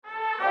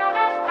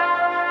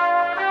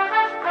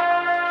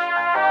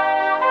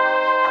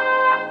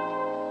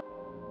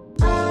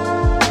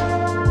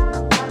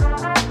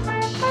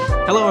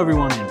Hello,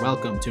 everyone, and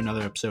welcome to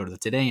another episode of the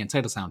Today in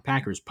Titletown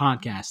Packers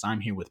podcast.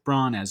 I'm here with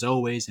Braun, as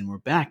always, and we're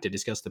back to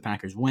discuss the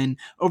Packers' win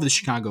over the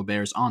Chicago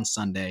Bears on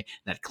Sunday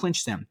that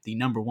clinched them the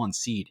number one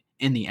seed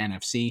in the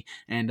NFC.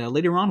 And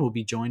later on, we'll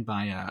be joined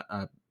by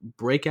a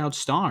breakout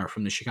star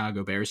from the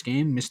Chicago Bears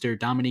game, Mr.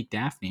 Dominique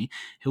Daphne.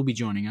 He'll be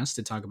joining us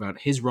to talk about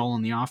his role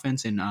in the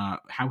offense and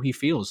how he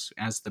feels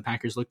as the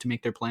Packers look to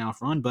make their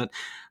playoff run. But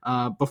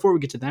before we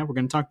get to that, we're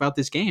going to talk about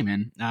this game.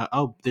 And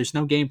there's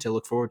no game to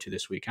look forward to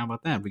this week. How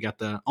about that? We got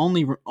the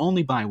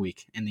only bye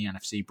week in the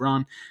NFC.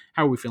 Braun,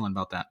 how are we feeling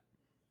about that?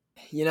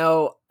 You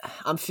know,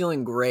 I'm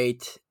feeling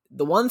great.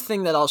 The one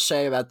thing that I'll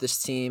say about this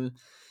team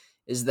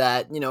is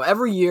that,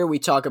 every year we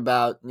talk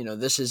about,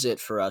 this is it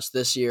for us.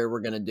 This year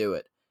we're going to do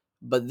it.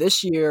 But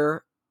this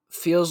year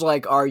feels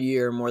like our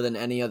year more than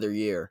any other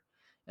year.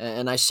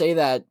 And I say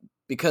that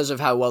because of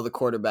how well the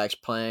quarterback's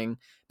playing,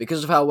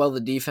 because of how well the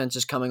defense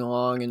is coming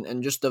along,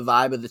 and just the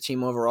vibe of the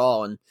team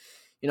overall. And,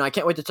 I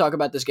can't wait to talk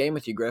about this game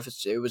with you, Griff.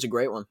 It was a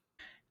great one.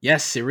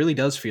 Yes, it really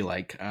does feel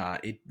like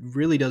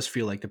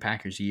the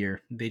Packers'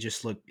 year. They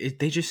just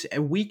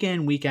week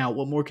in, week out.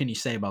 What more can you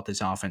say about this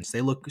offense?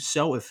 They look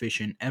so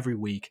efficient every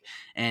week,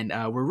 and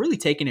we're really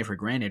taking it for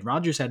granted.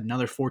 Rodgers had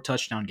another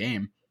 4-touchdown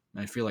game.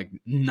 I feel like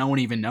no one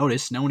even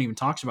noticed. No one even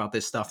talks about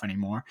this stuff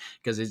anymore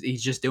because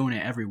he's just doing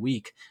it every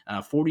week.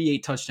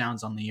 48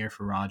 touchdowns on the year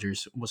for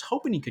Rodgers. Was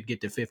hoping he could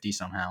get to 50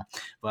 somehow,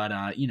 but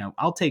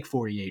I'll take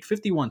 48,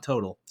 51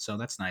 total. So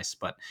that's nice.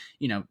 But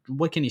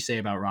what can you say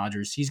about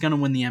Rodgers? He's going to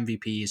win the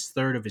MVP. His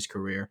third of his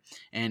career,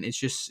 and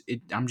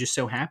I'm just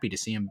so happy to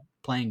see him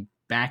playing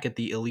back at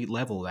the elite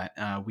level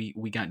that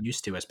we got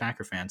used to as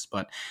Packer fans.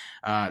 But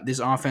this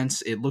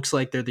offense, it looks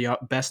like they're the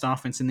best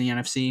offense in the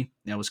NFC.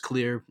 That was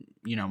clear,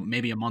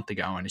 maybe a month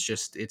ago, and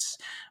it's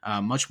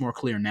much more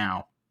clear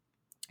now.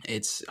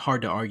 It's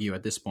hard to argue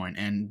at this point,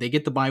 and they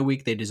get the bye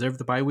week. They deserve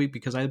the bye week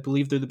because I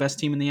believe they're the best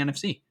team in the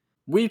NFC.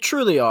 We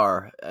truly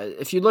are.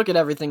 If you look at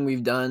everything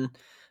we've done,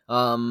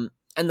 and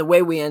the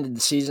way we ended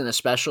the season,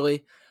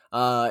 especially,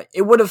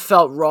 it would have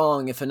felt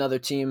wrong if another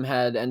team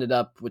had ended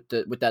up with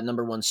that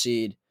number one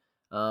seed.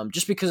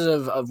 Just because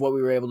of what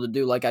we were able to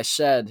do, like I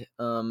said.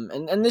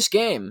 And this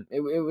game, it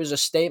was a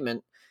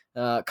statement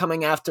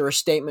coming after a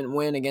statement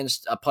win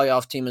against a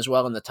playoff team as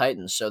well in the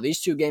Titans. So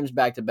these two games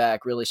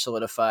back-to-back really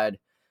solidified,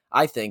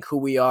 I think, who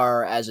we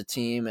are as a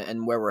team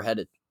and where we're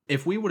headed.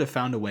 If we would have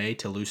found a way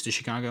to lose to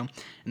Chicago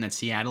and that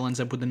Seattle ends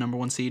up with the number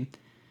one seed,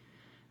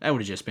 that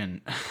would have just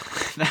been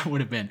that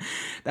would have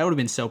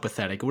been so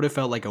pathetic. It would have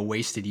felt like a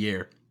wasted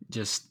year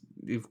just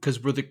because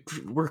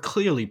we're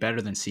clearly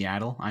better than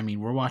Seattle. I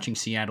mean, we're watching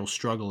Seattle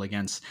struggle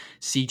against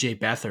CJ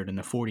Beathard and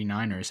the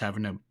 49ers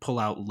having to pull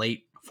out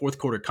late fourth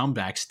quarter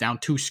comebacks down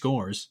 2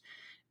 scores.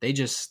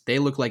 They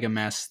look like a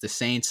mess. The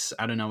Saints,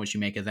 I don't know what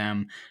you make of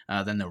them.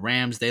 Then the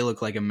Rams, they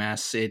look like a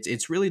mess.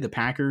 It's really the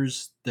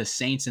Packers, the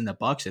Saints, and the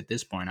Bucks at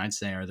this point, I'd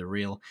say, are the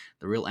real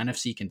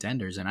NFC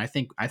contenders. And I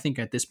think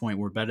at this point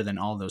we're better than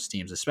all those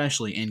teams,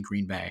 especially in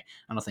Green Bay.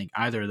 I don't think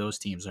either of those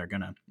teams are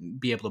gonna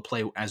be able to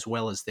play as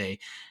well as they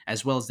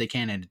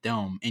can in a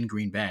dome in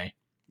Green Bay.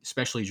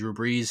 Especially Drew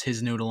Brees,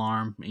 his noodle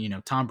arm.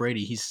 Tom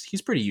Brady,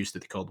 he's pretty used to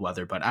the cold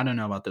weather, but I don't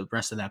know about the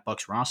rest of that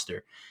Bucks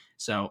roster.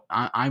 So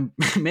I'm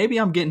maybe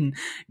I'm getting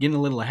a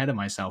little ahead of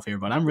myself here,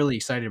 but I'm really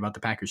excited about the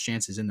Packers'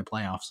 chances in the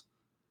playoffs.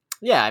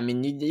 Yeah, I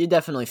mean, you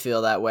definitely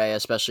feel that way,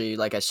 especially,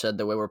 like I said,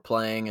 the way we're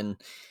playing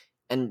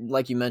and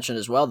like you mentioned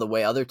as well, the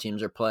way other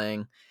teams are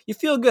playing. You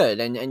feel good,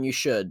 and you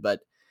should.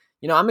 But,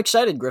 I'm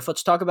excited, Griff.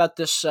 Let's talk about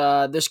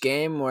this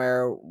game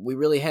where we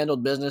really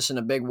handled business in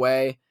a big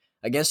way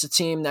against a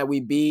team that we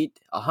beat,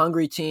 a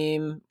hungry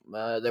team.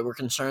 There were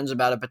concerns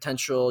about a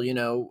potential,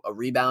 a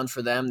rebound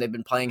for them. They've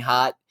been playing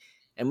hot.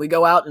 And we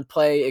go out and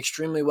play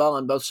extremely well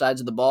on both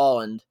sides of the ball.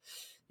 And,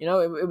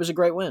 it was a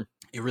great win.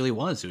 It really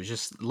was. It was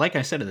just, like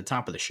I said at the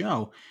top of the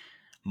show,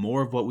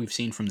 more of what we've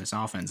seen from this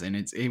offense.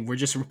 And we're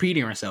just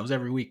repeating ourselves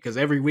every week because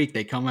every week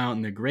they come out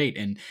and they're great.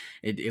 And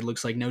it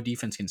looks like no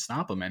defense can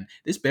stop them. And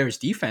this Bears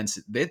defense,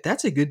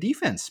 that's a good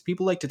defense.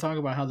 People like to talk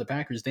about how the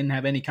Packers didn't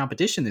have any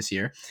competition this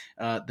year.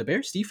 The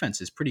Bears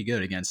defense is pretty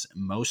good against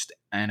most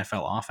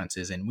NFL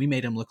offenses. And we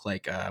made them look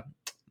like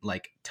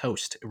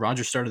toast.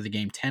 Rodgers started the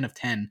game 10 of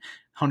 10,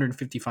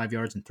 155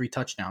 yards and 3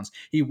 touchdowns.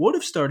 He would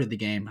have started the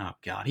game,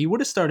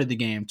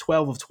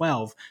 12 of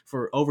 12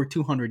 for over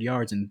 200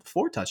 yards and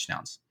 4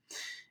 touchdowns.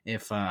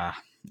 If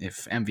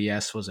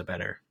MVS was a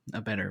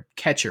better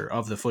catcher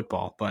of the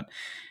football, but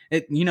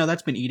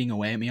that's been eating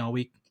away at me all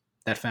week.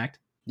 That fact.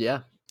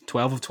 Yeah.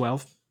 12 of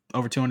 12,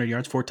 over 200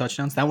 yards, 4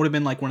 touchdowns. That would have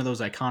been like one of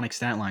those iconic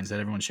stat lines that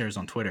everyone shares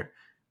on Twitter.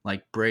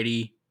 Like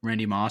Brady,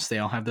 Randy Moss, they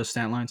all have those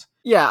stat lines.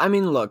 Yeah, I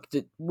mean, look,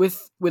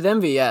 with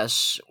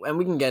MVS, and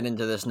we can get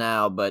into this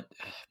now, but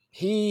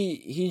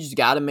he's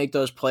got to make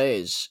those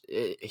plays.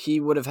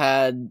 He would have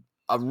had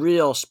a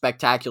real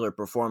spectacular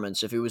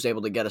performance if he was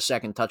able to get a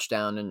second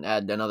touchdown and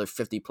add another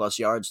 50-plus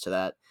yards to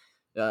that.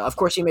 Of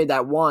course, he made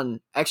that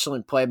one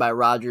excellent play by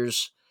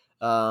Rodgers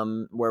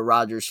where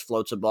Rodgers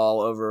floats a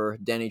ball over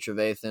Danny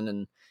Trevathan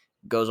and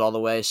goes all the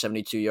way,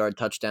 72-yard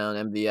touchdown.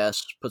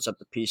 MVS puts up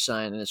the peace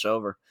sign, and it's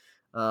over.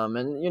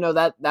 And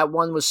that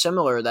one was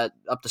similar, that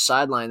up the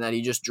sideline that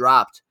he just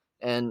dropped,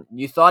 and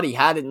you thought he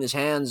had it in his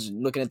hands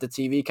looking at the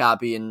TV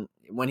copy, and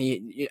when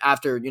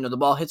after the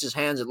ball hits his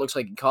hands, it looks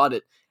like he caught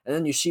it, and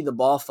then you see the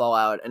ball fall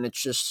out, and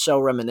it's just so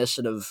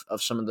reminiscent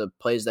of some of the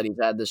plays that he's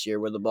had this year,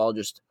 where the ball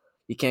just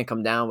he can't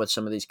come down with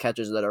some of these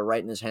catches that are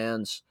right in his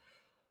hands,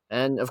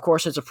 and of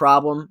course it's a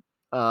problem.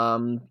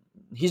 Um,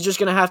 he's just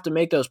gonna have to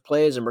make those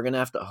plays, and we're gonna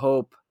have to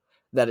hope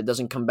that it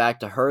doesn't come back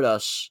to hurt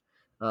us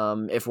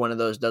if one of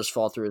those does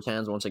fall through his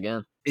hands once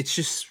again. It's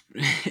just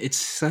it's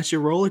such a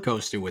roller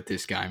coaster with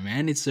this guy,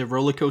 man. It's a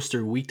roller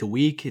coaster week to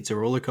week. It's a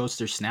roller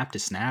coaster snap to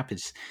snap.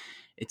 It's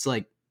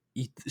like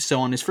so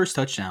on his first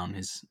touchdown,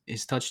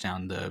 his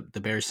touchdown, the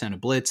Bears sent a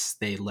blitz.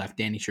 They left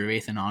Danny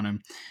Trevathan on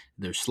him,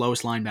 their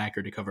slowest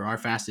linebacker, to cover our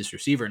fastest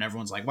receiver, and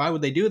everyone's like, "Why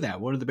would they do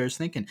that? What are the Bears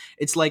thinking?"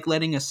 It's like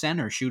letting a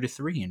center shoot a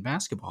three in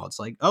basketball. It's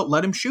like, oh,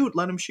 let him shoot,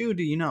 let him shoot.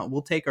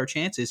 We'll take our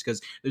chances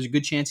because there's a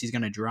good chance he's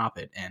going to drop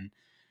it, and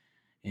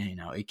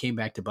it came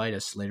back to bite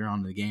us later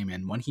on in the game.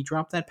 And when he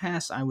dropped that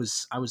pass, I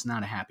was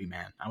not a happy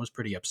man. I was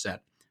pretty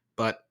upset.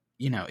 But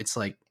it's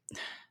like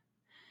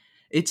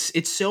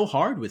it's so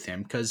hard with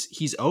him because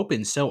he's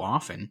open so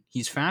often.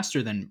 He's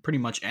faster than pretty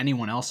much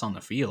anyone else on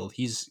the field.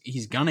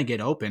 He's gonna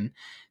get open.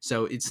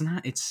 So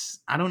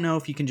I don't know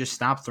if you can just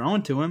stop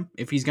throwing to him.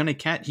 If he's gonna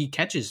catch, he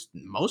catches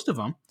most of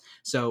them.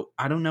 So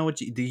I don't know what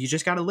you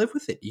just got to live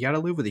with it. You got to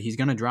live with it. He's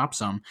gonna drop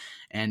some,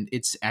 and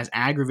it's as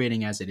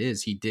aggravating as it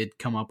is. He did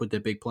come up with the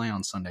big play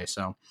on Sunday.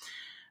 So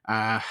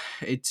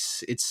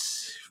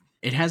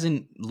it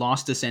hasn't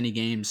lost us any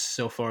games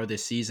so far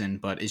this season,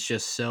 but it's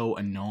just so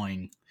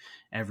annoying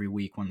every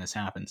week when this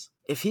happens.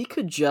 If he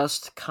could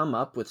just come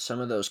up with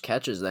some of those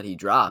catches that he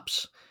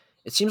drops,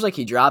 it seems like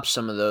he drops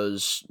some of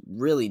those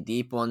really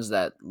deep ones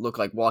that look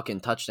like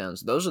walk-in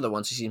touchdowns. Those are the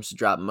ones he seems to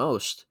drop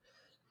most.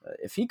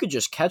 If he could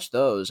just catch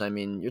those, I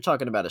mean, you're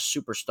talking about a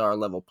superstar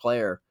level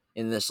player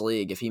in this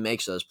league if he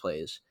makes those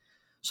plays.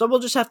 So we'll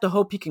just have to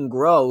hope he can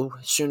grow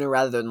sooner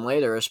rather than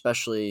later,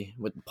 especially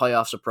with the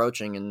playoffs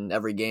approaching and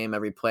every game,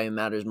 every play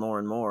matters more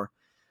and more.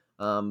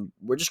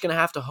 We're just going to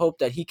have to hope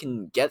that he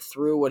can get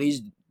through what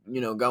he's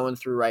going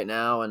through right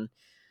now, and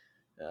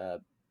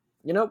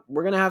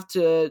we're going to have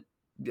to.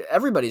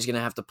 Everybody's going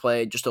to have to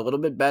play just a little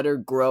bit better,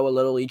 grow a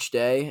little each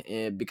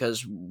day,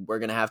 because we're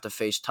going to have to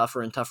face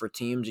tougher and tougher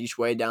teams each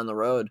way down the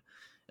road.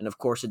 And of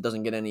course, it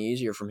doesn't get any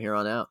easier from here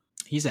on out.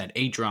 He's had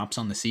 8 drops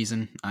on the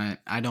season.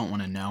 I don't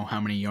want to know how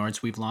many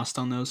yards we've lost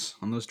on those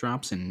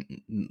drops,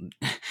 and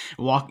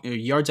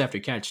yards after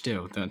catch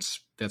too. That's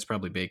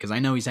probably big because I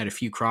know he's had a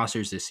few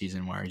crossers this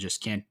season where he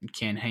just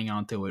can't hang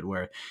on to it,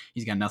 where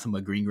he's got nothing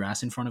but green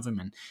grass in front of him,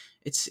 and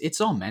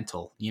it's all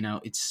mental.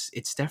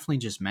 It's definitely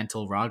just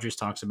mental. Rodgers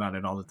talks about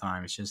it all the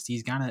time. It's just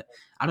he's got to.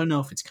 I don't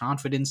know if it's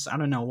confidence. I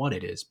don't know what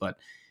it is, but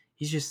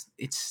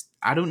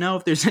I don't know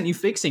if there's any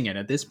fixing it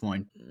at this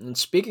point. And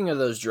speaking of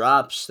those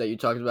drops that you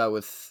talked about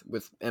with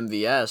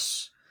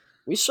MVS,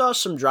 we saw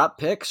some drop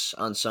picks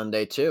on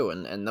Sunday too,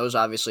 and those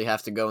obviously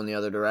have to go in the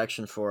other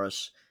direction for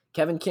us.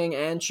 Kevin King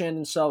and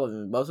Chandon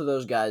Sullivan, both of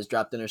those guys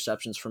dropped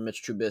interceptions from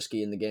Mitch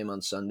Trubisky in the game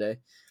on Sunday.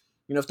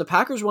 If the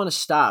Packers want to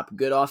stop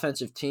good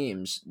offensive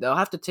teams, they'll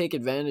have to take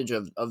advantage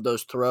of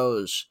those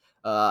throws,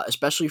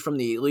 especially from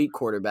the elite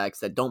quarterbacks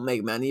that don't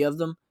make many of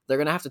them. They're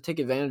going to have to take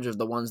advantage of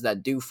the ones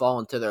that do fall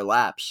into their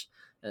laps,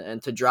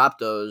 and to drop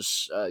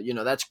those,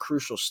 that's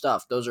crucial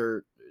stuff.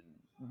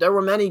 There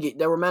were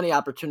many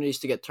opportunities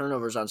to get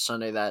turnovers on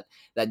Sunday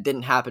that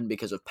didn't happen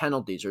because of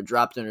penalties or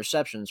dropped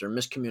interceptions or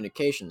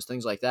miscommunications,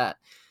 things like that.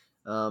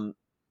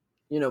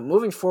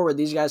 Moving forward,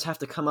 these guys have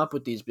to come up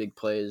with these big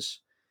plays.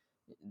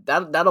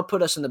 That'll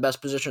put us in the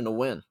best position to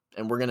win,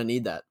 and we're going to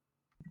need that.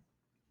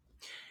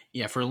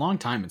 Yeah, for a long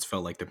time, it's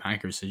felt like the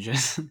Packers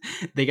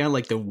they got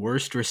like the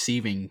worst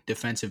receiving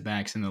defensive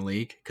backs in the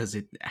league because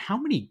how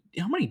many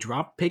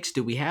drop picks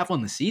do we have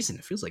on the season?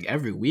 It feels like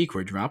every week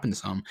we're dropping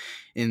some,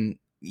 and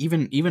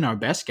even our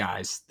best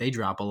guys, they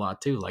drop a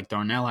lot too. Like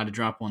Darnell had to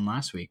drop one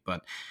last week,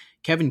 but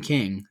Kevin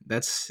King,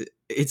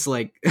 it's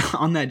like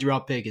on that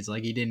drop pick, it's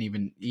like he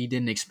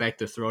didn't expect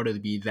the throw to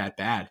be that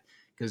bad.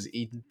 Because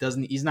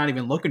he's not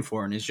even looking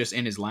for it, and it's just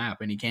in his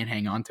lap, and he can't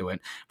hang on to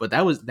it. But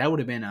that would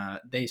have been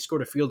they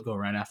scored a field goal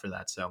right after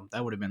that, so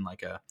that would have been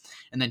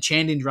and then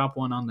Chandon dropped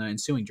one on the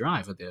ensuing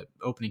drive of the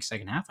opening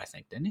second half, I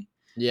think, didn't he?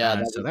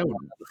 Yeah, so that would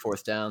the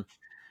fourth down.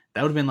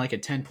 That would have been like a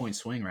 10-point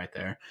swing right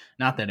there.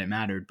 Not that it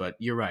mattered, but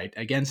you're right.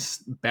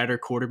 Against better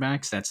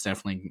quarterbacks,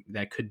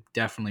 that could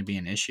definitely be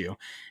an issue.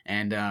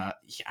 And I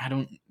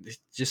don't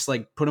just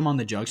like put them on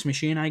the jugs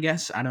machine, I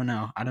guess. I don't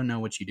know. I don't know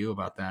what you do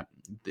about that.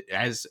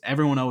 As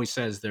everyone always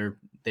says,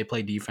 they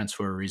play defense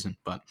for a reason,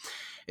 but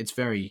it's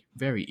very,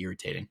 very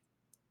irritating.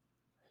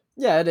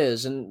 Yeah, it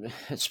is. And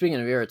speaking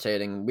of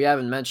irritating, we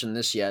haven't mentioned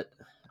this yet.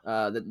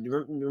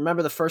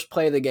 Remember the first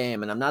play of the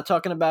game, and I'm not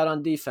talking about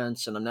on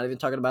defense, and I'm not even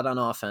talking about on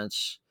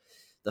offense.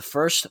 The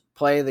first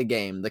play of the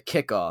game, the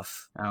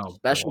kickoff,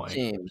 special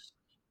teams.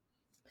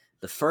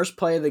 The first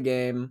play of the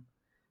game,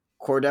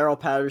 Cordero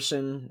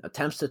Patterson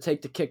attempts to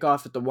take the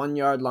kickoff at the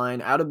 1-yard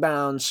line, out of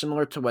bounds,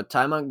 similar to what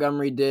Ty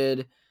Montgomery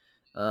did.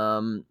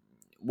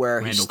 where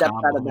he Randall steps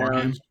Cobb out of before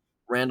bounds. him.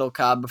 Randall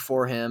Cobb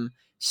before him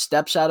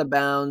steps out of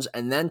bounds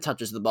and then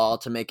touches the ball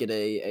to make it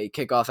a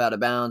kickoff out of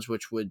bounds,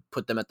 which would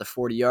put them at the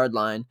 40-yard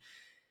line.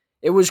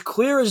 It was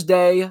clear as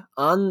day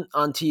on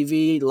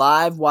TV,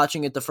 live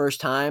watching it the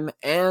first time,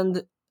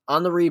 and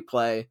on the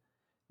replay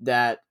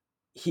that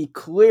he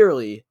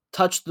clearly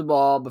touched the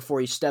ball before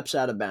he steps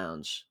out of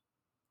bounds.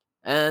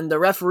 And the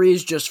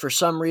referees just for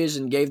some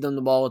reason gave them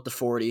the ball at the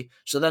 40.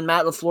 So then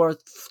Matt LaFleur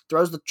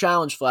throws the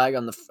challenge flag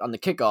on the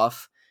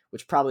kickoff,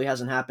 which probably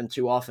hasn't happened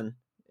too often,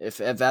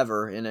 if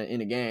ever, in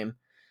a game.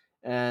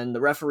 And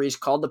the referees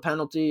called the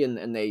penalty,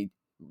 and they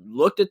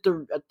looked at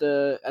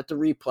the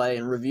replay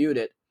and reviewed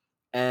it,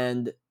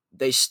 and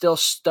they still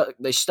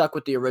stuck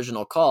with the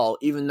original call,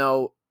 even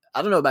though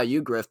I don't know about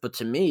you, Griff, but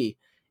to me,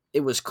 it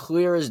was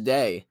clear as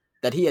day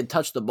that he had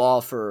touched the ball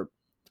for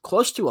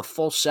close to a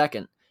full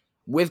second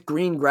with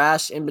green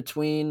grass in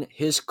between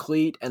his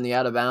cleat and the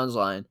out of bounds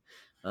line.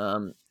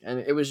 And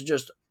it was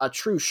just a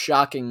true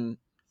shocking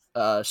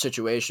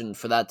situation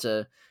for that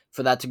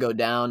to go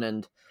down.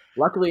 And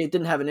luckily, it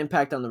didn't have an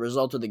impact on the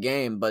result of the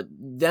game. But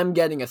them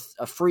getting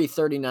a free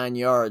 39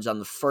 yards on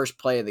the first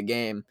play of the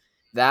game,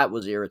 that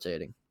was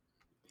irritating.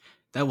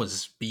 That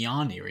was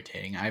beyond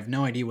irritating. I have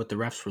no idea what the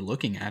refs were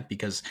looking at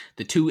because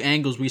the two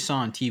angles we saw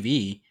on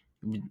TV,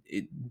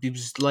 it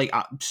was like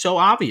so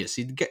obvious.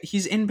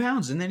 He's in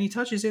bounds and then he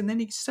touches it and then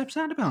he steps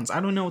out of bounds. I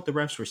don't know what the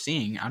refs were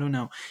seeing. I don't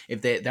know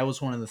if that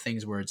was one of the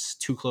things where it's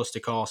too close to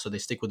call, so they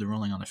stick with the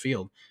ruling on the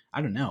field.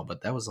 I don't know,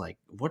 but that was like,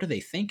 what are they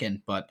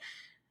thinking? But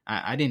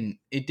I didn't.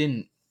 It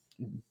didn't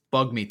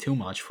bug me too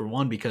much, for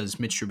one, because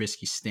Mitch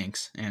Trubisky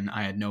stinks and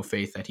I had no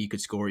faith that he could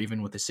score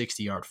even with a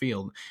 60-yard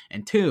field,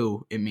 and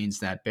two, it means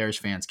that Bears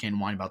fans can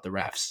whine about the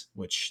refs,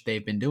 which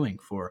they've been doing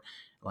for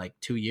like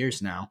 2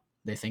 years now.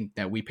 They think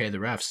that we pay the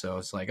refs, so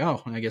it's like,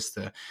 oh, I guess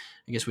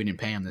we didn't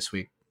pay him this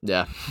week.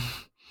 Yeah.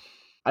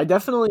 I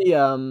definitely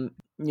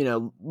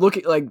look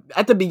like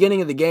at the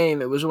beginning of the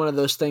game, it was one of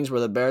those things where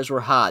the Bears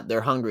were hot,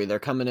 they're hungry, they're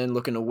coming in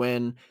looking to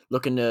win,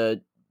 looking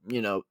to,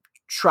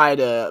 try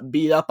to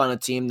beat up on a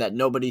team that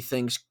nobody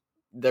thinks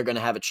they're going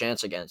to have a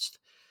chance against.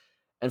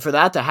 And for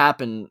that to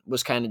happen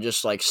was kind of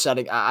just like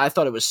I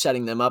thought it was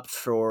setting them up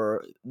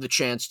for the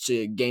chance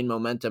to gain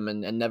momentum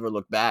and never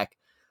look back.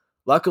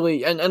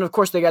 Luckily, and of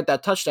course, they got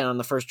that touchdown on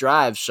the first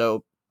drive.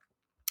 So,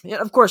 yeah,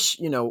 of course,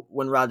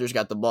 when Rodgers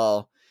got the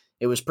ball,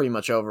 it was pretty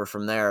much over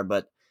from there.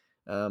 But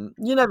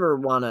you never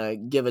want to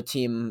give a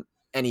team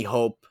any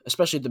hope,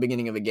 especially at the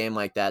beginning of a game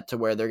like that, to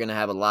where they're going to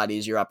have a lot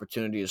easier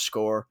opportunity to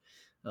score.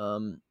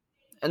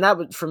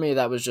 And for me,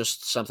 that was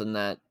just something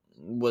that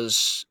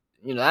was,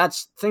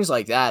 that's things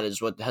like that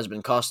is what has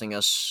been costing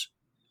us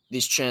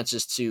these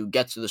chances to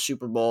get to the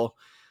Super Bowl.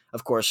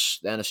 Of course,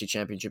 the NFC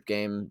Championship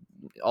game,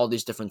 all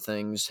these different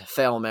things,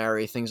 Hail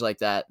Mary, things like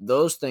that.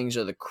 Those things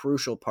are the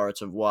crucial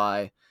parts of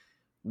why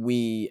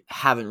we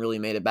haven't really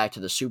made it back to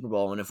the Super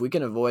Bowl. And if we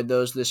can avoid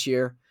those this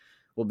year,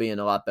 we'll be in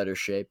a lot better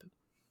shape.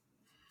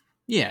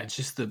 Yeah, it's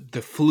just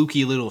the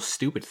fluky little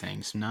stupid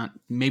things,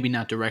 maybe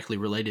not directly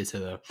related to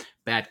the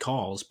bad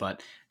calls,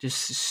 but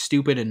just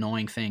stupid,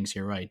 annoying things.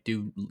 You're right,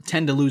 do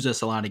tend to lose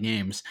us a lot of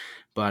games,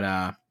 but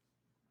that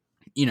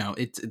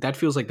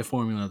feels like the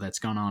formula that's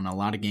gone on a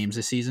lot of games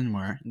this season,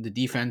 where the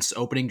defense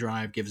opening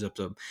drive gives up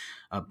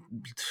a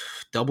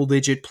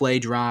double-digit play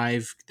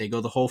drive, they go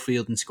the whole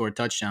field and score a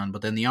touchdown,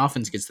 but then the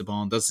offense gets the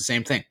ball and does the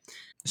same thing.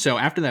 So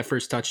after that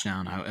first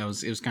touchdown, it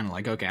was kind of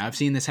like, okay, I've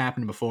seen this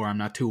happen before. I'm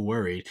not too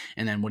worried.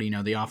 And then what do you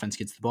know? The offense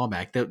gets the ball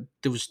back. There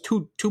was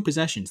two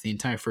possessions the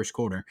entire first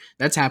quarter.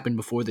 That's happened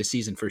before this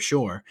season for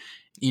sure.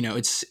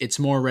 It's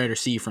more rare to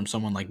see from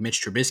someone like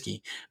Mitch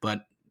Trubisky.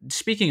 But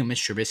speaking of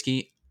Mitch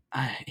Trubisky,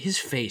 his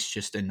face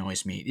just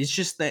annoys me. It's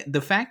just that the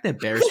fact that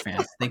Bears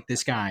fans think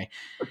this guy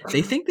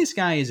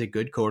is a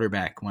good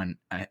quarterback when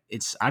I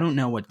don't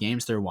know what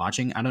games they're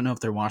watching. I don't know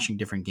if they're watching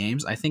different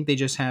games. I think they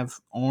just have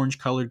orange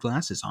colored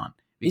glasses on.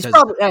 He's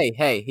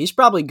probably he's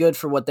probably good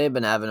for what they've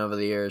been having over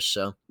the years.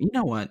 So you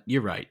know what?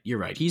 You're right.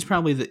 He's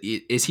probably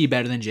is he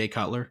better than Jay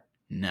Cutler?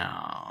 No,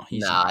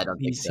 I don't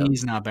think so.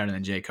 He's not better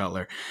than Jay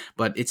Cutler.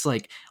 But it's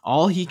like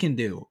all he can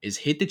do is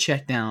hit the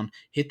check down,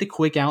 hit the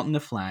quick out in the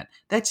flat.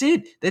 That's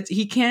it.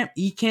 He can't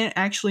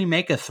actually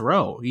make a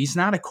throw. He's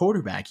not a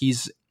quarterback.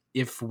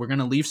 If we're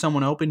gonna leave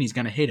someone open, he's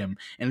gonna hit him.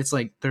 And it's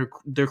like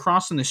they're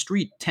crossing the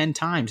street 10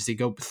 times to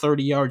go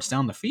 30 yards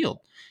down the field.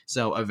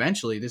 So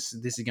eventually this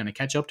is gonna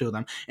catch up to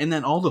them. And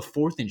then all the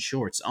fourth and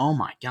shorts. Oh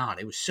my god,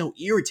 it was so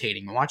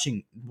irritating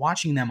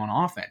watching them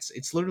on offense.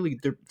 It's literally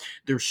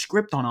their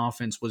script on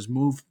offense was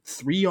move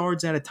 3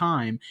 yards at a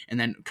time and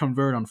then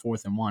convert on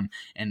 4th and 1.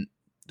 And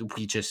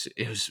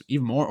it was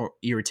even more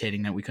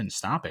irritating that we couldn't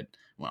stop it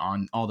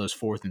on all those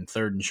 4th and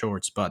 3rd and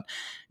shorts. But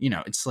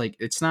it's like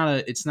it's not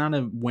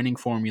a winning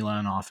formula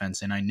in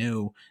offense, and I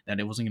knew that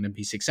it wasn't going to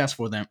be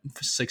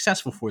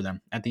successful for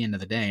them at the end of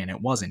the day, and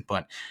it wasn't.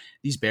 But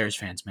these Bears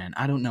fans, man,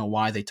 I don't know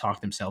why they talk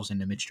themselves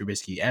into Mitch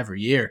Trubisky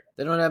every year.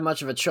 They don't have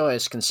much of a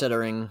choice,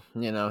 considering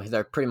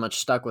they're pretty much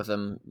stuck with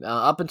him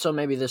up until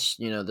maybe this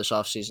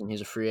offseason.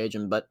 He's a free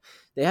agent, but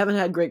they haven't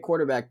had great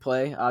quarterback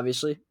play,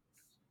 obviously.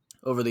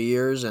 over the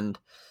years, and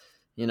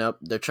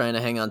they're trying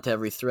to hang on to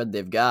every thread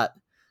they've got.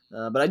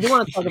 But I do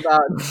want to talk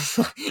about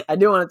I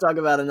do want to talk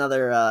about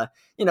another.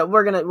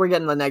 We're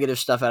getting the negative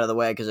stuff out of the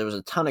way because there was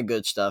a ton of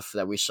good stuff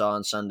that we saw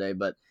on Sunday.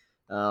 But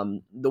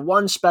the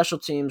one special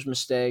teams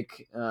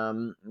mistake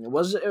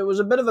was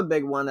a bit of a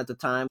big one at the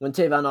time when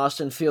Tavon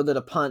Austin fielded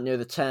a punt near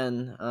the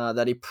 10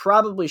 that he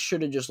probably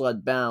should have just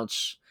let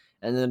bounce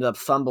and ended up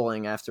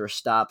fumbling after a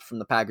stop from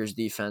the Packers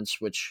defense,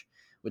 which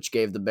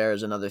gave the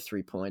Bears another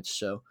 3 points.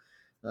 So.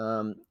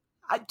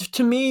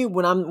 To me,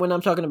 when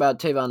I'm talking about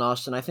Tavon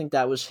Austin, I think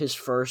that was his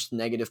first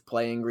negative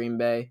play in Green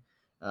Bay.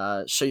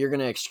 So you're going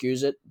to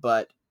excuse it,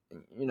 but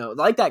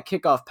like that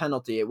kickoff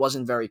penalty, it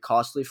wasn't very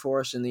costly for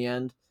us in the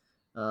end.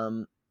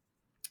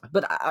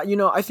 But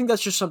I think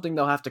that's just something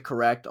they'll have to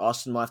correct.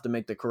 Austin will have to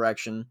make the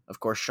correction. Of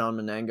course, Sean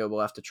Menengo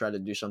will have to try to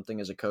do something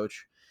as a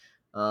coach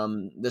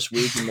this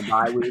week in the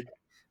bye week,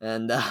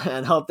 and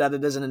hope that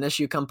it isn't an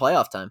issue come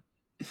playoff time.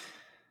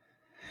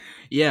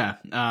 Yeah,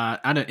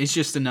 it's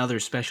just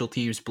another special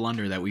teams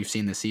blunder that we've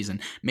seen this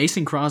season.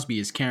 Mason Crosby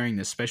is carrying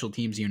the special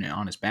teams unit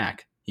on his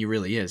back. He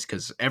really is,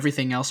 because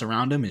everything else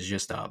around him is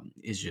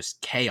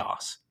just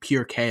chaos,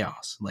 pure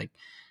chaos. Like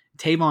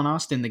Tavon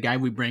Austin, the guy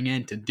we bring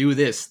in to do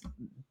this,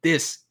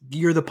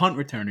 you're the punt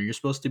returner. You're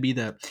supposed to be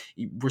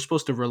we're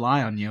supposed to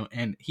rely on you,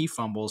 and he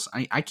fumbles.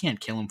 I can't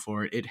kill him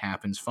for it. It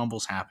happens.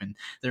 Fumbles happen.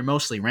 They're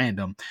mostly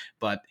random,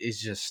 but it's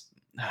just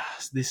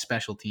these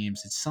special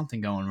teams. It's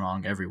something going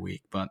wrong every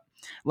week, but.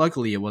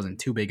 Luckily, it wasn't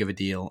too big of a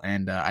deal,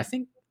 and I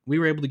think we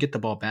were able to get the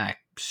ball back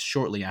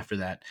shortly after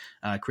that,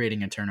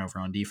 creating a turnover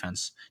on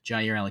defense.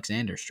 Jair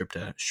Alexander stripped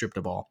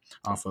a ball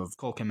off of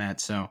Cole Kmet,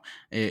 so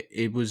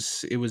it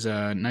was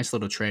a nice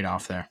little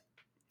trade-off there.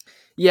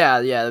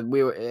 Yeah,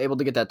 we were able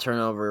to get that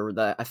turnover.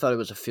 That I thought it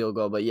was a field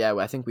goal, but yeah,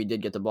 I think we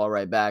did get the ball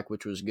right back,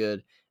 which was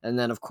good. And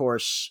then, of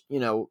course,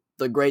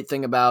 the great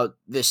thing about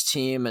this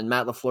team and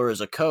Matt LaFleur as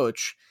a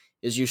coach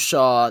is you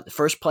saw the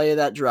first play of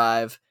that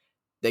drive.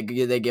 They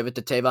give it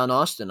to Tavon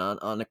Austin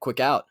on a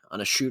quick out,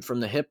 on a shoot from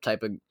the hip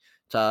type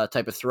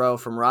of throw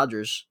from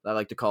Rodgers. I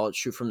like to call it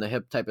shoot from the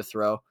hip type of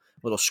throw.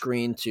 Little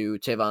screen to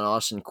Tavon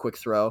Austin, quick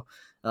throw.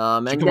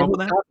 And Did you come up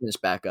with that? Confidence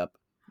back up.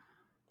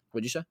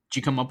 What'd you say? Did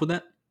you come up with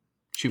that?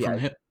 Shoot from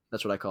the hip.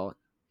 That's what I call it.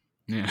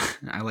 Yeah,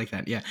 I like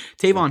that. Yeah,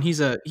 Tavon, he's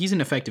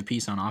an effective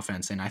piece on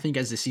offense, and I think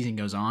as the season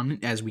goes on,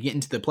 as we get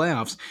into the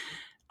playoffs,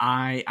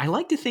 I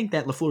like to think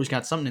that LaFleur's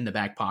got something in the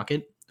back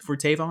pocket for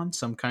Tavon,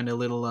 some kind of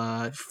little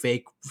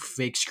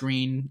fake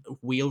screen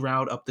wheel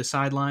route up the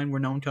sideline where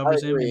no one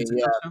covers him.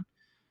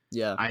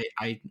 Yeah.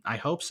 I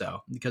hope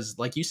so, because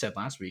like you said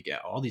last week,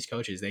 all these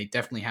coaches, they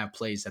definitely have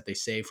plays that they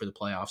save for the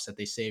playoffs, that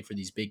they save for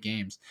these big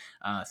games.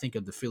 Think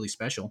of the Philly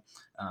special,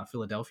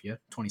 Philadelphia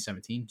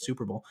 2017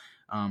 Super Bowl.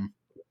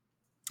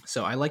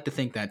 So I like to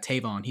think that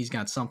Tavon, he's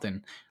got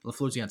something.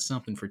 LaFleur's got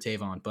something for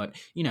Tavon, but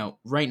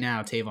right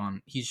now Tavon,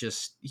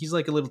 he's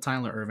like a little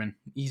Tyler Ervin.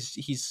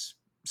 He's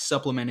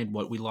supplemented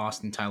what we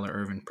lost in Tyler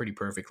Ervin pretty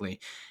perfectly,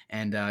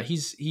 and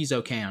he's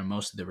okay on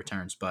most of the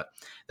returns, but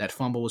that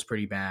fumble was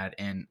pretty bad,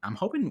 and I'm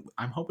hoping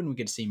we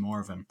get to see more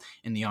of him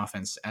in the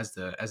offense as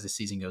the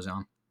season goes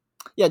on.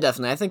 Yeah,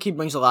 definitely. I think he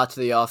brings a lot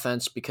to the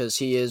offense because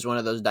he is one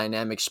of those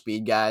dynamic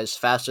speed guys,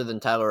 faster than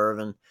Tyler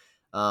Ervin.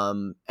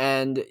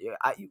 And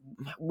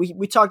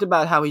we talked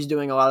about how he's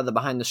doing a lot of the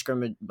behind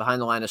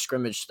the line of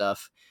scrimmage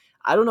stuff.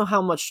 I don't know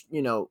how much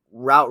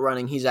route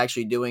running he's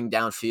actually doing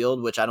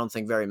downfield, which I don't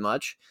think very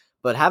much.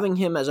 But having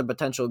him as a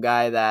potential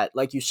guy that,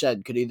 like you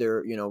said, could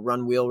either,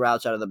 run wheel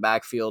routes out of the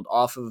backfield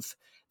off of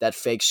that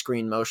fake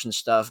screen motion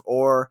stuff,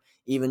 or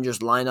even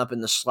just line up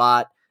in the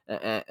slot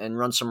and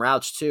run some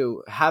routes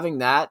too. Having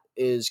that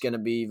is going to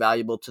be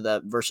valuable to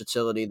that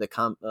versatility,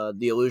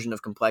 the illusion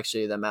of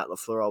complexity that Matt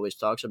LaFleur always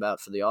talks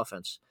about for the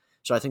offense.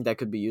 So I think that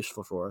could be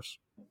useful for us.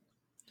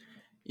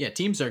 Yeah,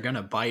 teams are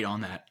gonna bite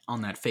on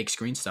that fake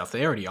screen stuff.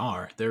 They already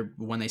are.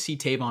 When they see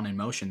Tavon in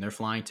motion, they're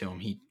flying to him.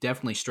 He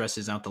definitely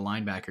stresses out the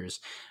linebackers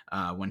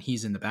when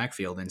he's in the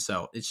backfield, and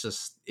so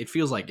it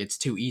feels like it's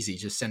too easy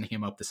just sending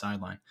him up the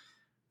sideline.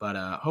 But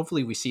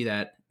hopefully we see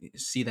that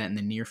in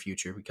the near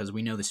future, because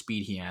we know the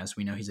speed he has.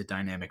 We know he's a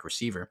dynamic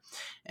receiver,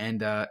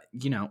 and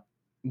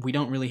we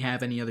don't really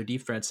have any other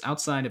deep threats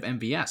outside of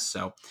MVS.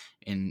 So,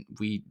 and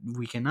we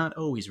cannot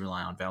always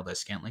rely on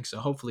Valdez-Scantling. So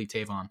hopefully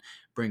Tavon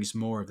brings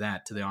more of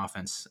that to the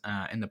offense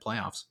in the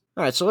playoffs.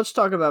 All right, so let's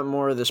talk about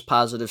more of this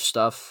positive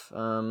stuff.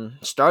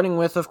 Starting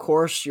with, of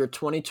course, your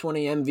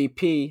 2020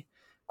 MVP,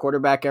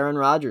 quarterback Aaron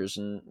Rodgers,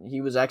 and he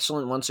was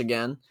excellent once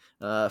again.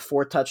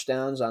 4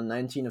 touchdowns on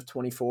 19 of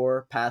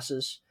 24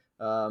 passes,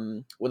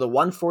 with a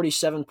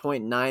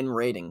 147.9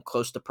 rating,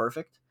 close to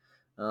perfect.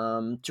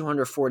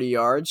 240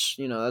 yards,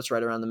 that's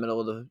right around the middle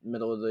of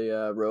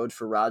the road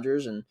for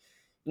Rodgers, and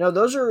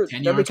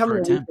they're becoming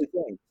a weekly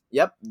thing.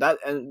 Yep, that,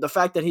 and the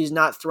fact that he's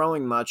not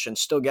throwing much and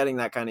still getting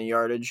that kind of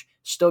yardage,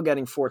 still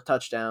getting 4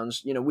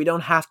 touchdowns. We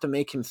don't have to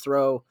make him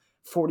throw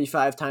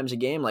 45 times a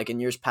game like in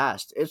years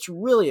past. It's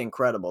really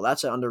incredible.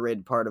 That's an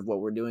underrated part of what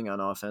we're doing on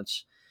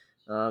offense.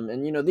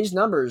 And these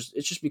numbers,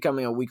 it's just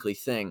becoming a weekly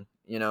thing.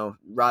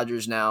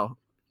 Rodgers now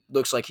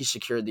looks like he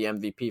secured the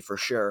MVP for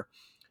sure.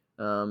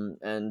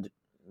 And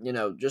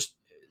just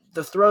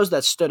the throws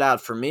that stood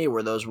out for me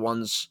were those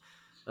ones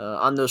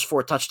on those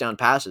 4 touchdown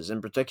passes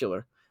in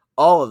particular.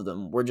 All of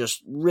them were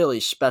just really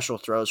special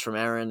throws from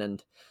Aaron,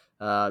 and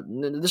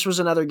this was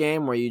another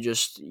game where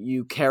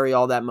you carry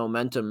all that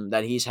momentum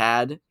that he's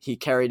had. He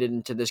carried it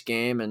into this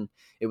game, and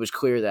it was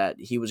clear that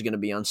he was going to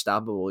be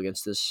unstoppable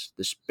against this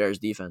Bears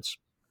defense.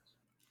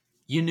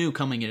 You knew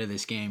coming into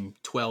this game,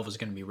 12 was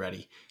going to be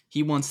ready.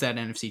 He wants that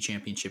NFC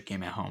Championship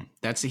game at home.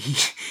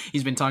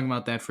 He's been talking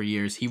about that for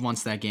years. He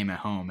wants that game at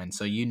home, and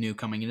so you knew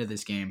coming into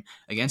this game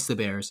against the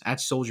Bears at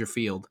Soldier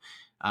Field,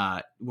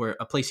 where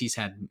a place he's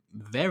had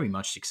very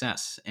much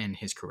success in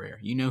his career.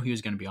 You know he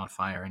was going to be on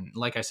fire, and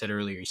like I said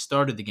earlier, he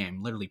started the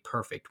game literally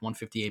perfect.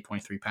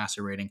 158.3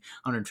 passer rating,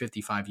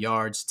 155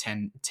 yards,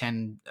 10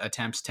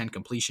 attempts, 10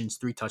 completions,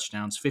 3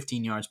 touchdowns,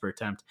 15 yards per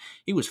attempt.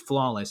 He was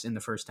flawless in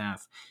the first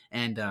half,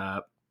 and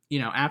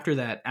after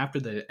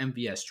the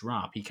MVS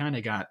drop, he kind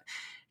of got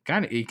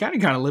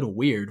a little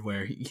weird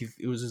where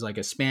it was just like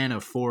a span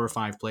of 4 or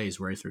 5 plays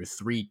where he threw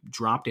 3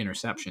 dropped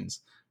interceptions.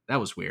 That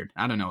was weird.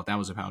 I don't know what that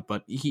was about,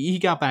 but he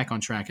got back on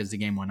track as the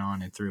game went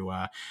on and threw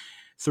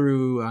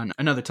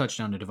another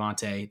touchdown to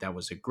Davante. That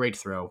was a great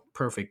throw,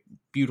 perfect,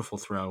 beautiful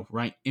throw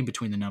right in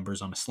between the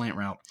numbers on a slant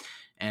route.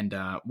 And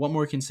what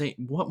more can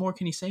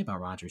he say about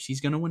Rodgers?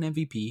 He's going to win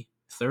MVP,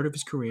 3rd of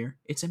his career.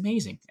 It's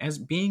amazing. As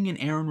being an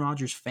Aaron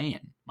Rodgers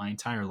fan my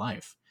entire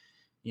life,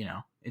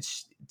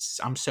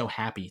 I'm so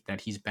happy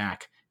that he's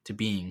back to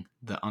being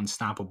the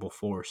unstoppable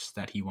force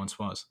that he once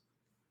was.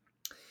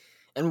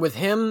 And with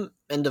him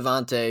and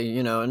Davante,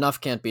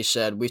 enough can't be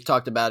said. We've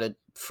talked about it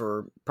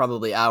for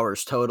probably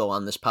hours total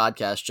on this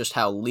podcast, just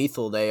how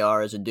lethal they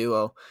are as a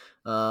duo.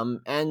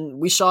 And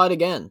we saw it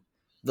again.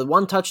 The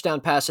 1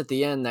 touchdown pass at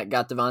the end that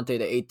got Davante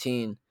to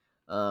 18,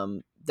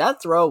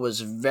 that throw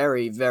was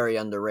very, very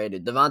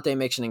underrated. Davante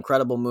makes an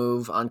incredible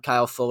move on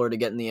Kyle Fuller to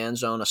get in the end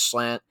zone, a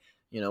slant,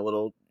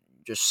 little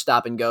just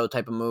stop and go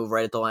type of move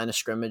right at the line of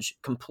scrimmage,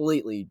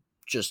 completely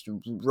just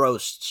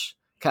roasts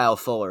Kyle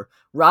Fuller.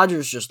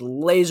 Rodgers just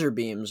laser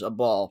beams a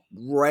ball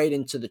right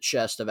into the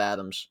chest of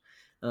Adams.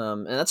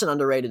 And that's an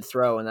underrated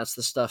throw, and that's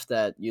the stuff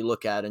that you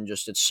look at and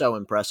just, it's so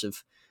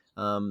impressive.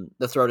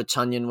 The throw to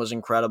Tonyan was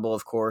incredible,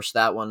 of course.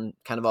 That one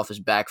kind of off his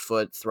back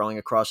foot, throwing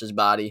across his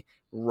body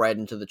right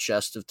into the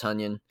chest of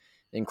Tonyan.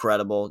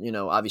 Incredible.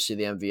 Obviously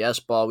the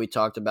MVS ball we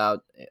talked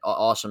about,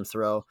 awesome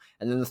throw.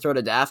 And then the throw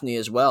to Daphne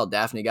as well.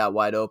 Daphne got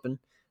wide open.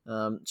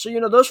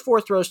 So those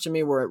 4 throws to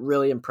me were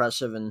really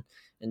impressive and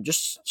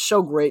just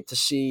so great to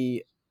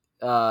see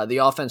the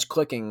offense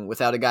clicking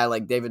without a guy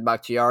like David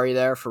Bakhtiari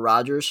there for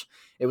Rodgers.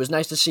 It was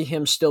nice to see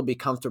him still be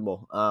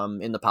comfortable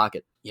in the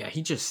pocket. Yeah,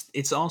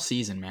 it's all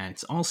season, man.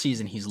 It's all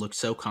season. He's looked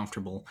so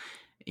comfortable.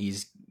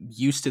 He's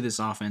used to this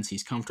offense.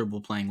 He's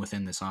comfortable playing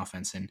within this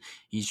offense. And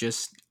he's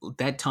just,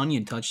 that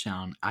Tonyan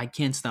touchdown, I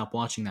can't stop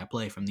watching that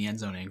play from the end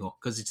zone angle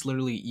because it's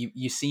literally,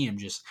 you see him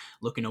just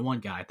looking to one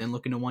guy, then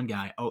looking to one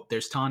guy. Oh,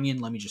 there's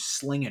Tonyan. Let me just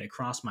sling it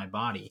across my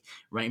body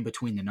right in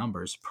between the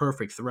numbers.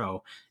 Perfect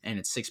throw. And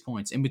it's 6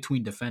 points in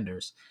between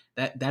defenders.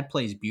 That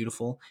play is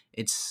beautiful.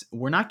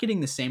 We're not getting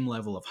the same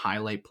level of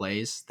highlight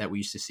plays that we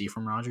used to see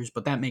from Rodgers,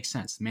 but that makes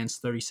sense. The man's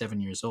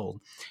 37 years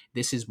old.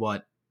 This is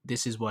what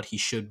he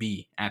should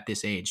be at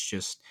this age.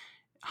 Just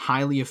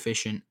highly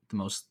efficient, the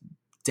most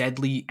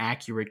deadly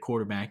accurate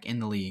quarterback in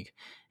the league.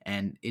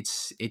 And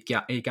it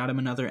got him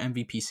another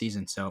MVP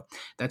season. So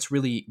that's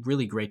really,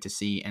 really great to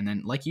see. And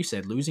then, like you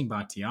said, losing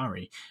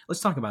Bakhtiari,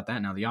 let's talk about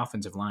that now, the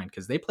offensive line,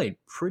 because they played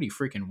pretty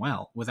freaking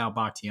well without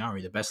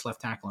Bakhtiari, the best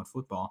left tackle in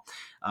football.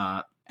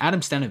 Adam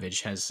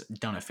Stenavich has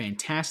done a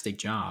fantastic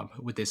job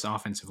with this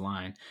offensive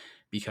line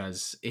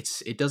because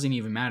it doesn't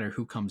even matter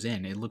who comes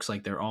in. It looks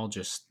like they're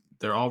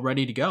all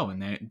ready to go,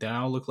 and they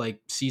all look like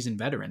seasoned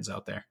veterans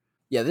out there.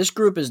 Yeah, this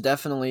group is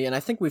definitely, and I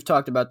think we've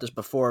talked about this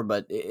before,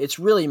 but it's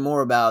really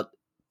more about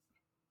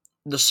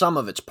the sum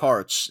of its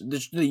parts,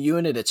 the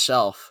unit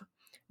itself.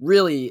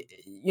 Really,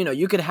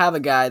 you could have a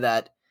guy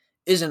that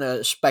isn't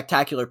a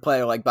spectacular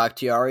player like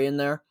Bakhtiari in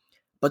there,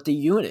 but the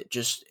unit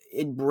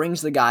it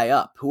brings the guy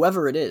up.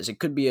 Whoever it is, it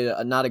could be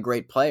not a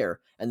great player,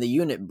 and the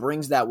unit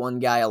brings that one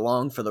guy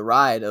along for the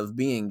ride of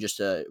being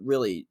just a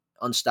really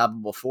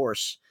unstoppable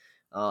force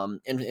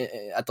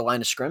at the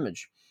line of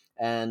scrimmage.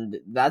 And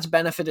that's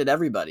benefited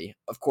everybody.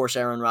 Of course,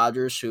 Aaron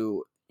Rodgers,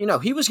 who,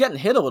 he was getting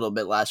hit a little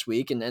bit last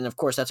week. And of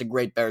course, that's a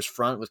great Bears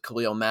front with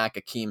Khalil Mack,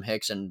 Akeem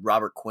Hicks, and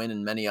Robert Quinn,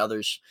 and many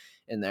others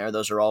in there.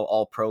 Those are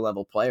all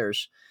pro-level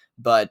players.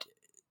 But,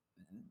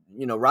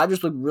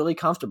 Rodgers looked really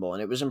comfortable.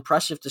 And it was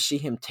impressive to see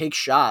him take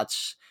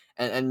shots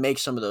and make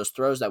some of those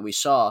throws that we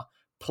saw.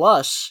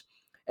 Plus,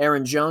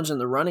 Aaron Jones in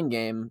the running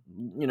game,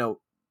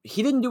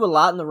 he didn't do a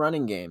lot in the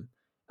running game.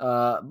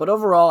 But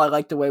overall, I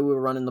like the way we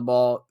were running the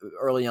ball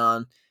early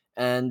on.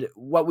 And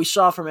what we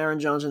saw from Aaron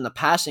Jones in the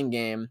passing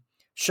game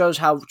shows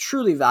how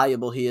truly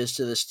valuable he is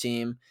to this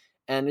team.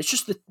 And it's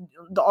just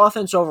the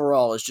offense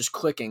overall is just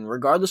clicking,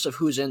 regardless of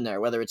who's in there,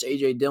 whether it's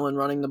A.J. Dillon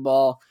running the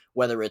ball,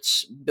 whether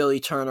it's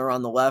Billy Turner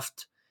on the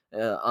left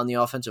on the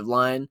offensive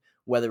line,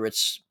 whether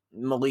it's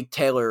Malik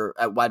Taylor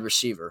at wide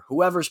receiver.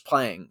 Whoever's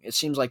playing, it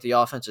seems like the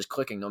offense is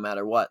clicking no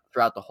matter what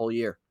throughout the whole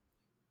year.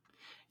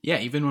 Yeah,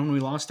 even when we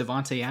lost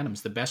Devontae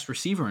Adams, the best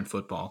receiver in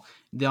football,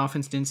 the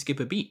offense didn't skip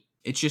a beat.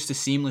 It's just a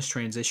seamless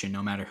transition,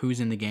 no matter who's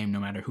in the game, no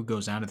matter who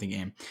goes out of the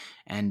game,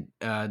 and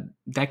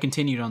that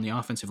continued on the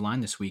offensive line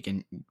this week.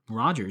 And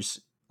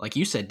Rodgers, like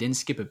you said, didn't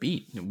skip a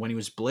beat. When he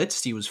was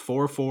blitzed, he was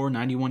 4-4,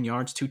 91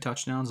 yards, 2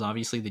 touchdowns.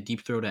 Obviously, the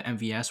deep throw to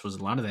MVS was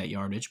a lot of that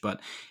yardage,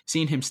 but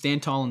seeing him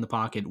stand tall in the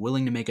pocket,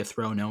 willing to make a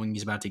throw, knowing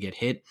he's about to get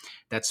hit,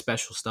 that's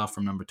special stuff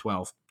from number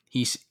 12.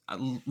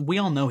 We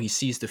all know he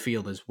sees the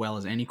field as well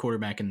as any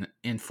quarterback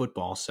in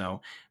football.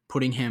 So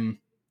putting him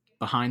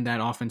behind that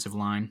offensive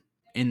line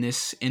in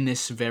this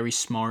very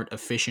smart,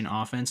 efficient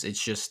offense,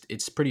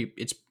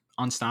 it's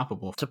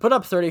unstoppable. To put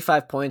up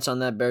 35 points on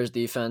that Bears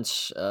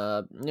defense,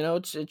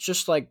 it's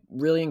just like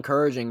really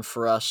encouraging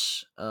for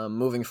us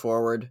moving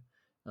forward.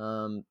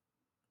 And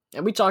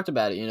we talked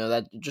about it,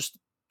 that just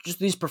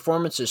these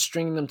performances,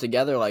 stringing them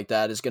together like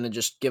that is going to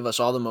just give us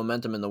all the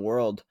momentum in the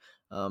world.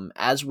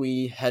 As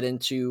we head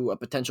into a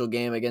potential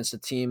game against a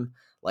team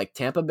like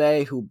Tampa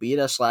Bay, who beat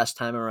us last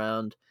time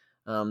around,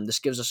 this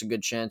gives us a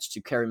good chance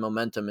to carry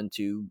momentum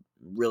into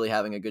really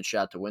having a good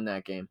shot to win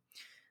that game.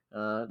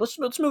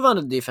 Let's move on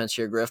to the defense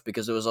here, Griff,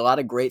 because there was a lot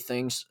of great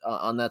things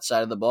on that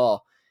side of the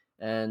ball.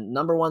 And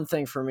number one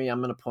thing for me,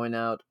 I'm going to point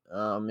out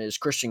is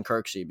Christian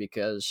Kirksey,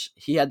 because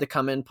he had to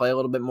come in, play a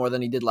little bit more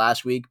than he did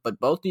last week. But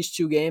both these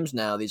two games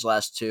now, these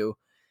last two,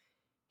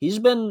 he's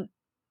been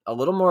a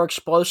little more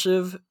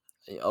explosive,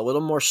 a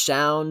little more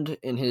sound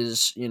in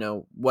his,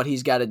 what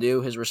he's got to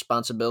do, his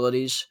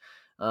responsibilities.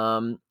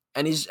 And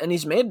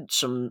he's made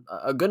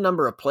a good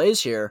number of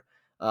plays here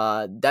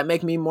that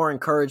make me more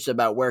encouraged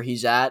about where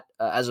he's at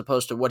as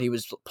opposed to what he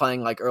was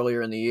playing like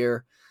earlier in the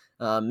year.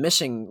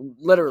 Missing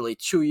literally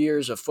 2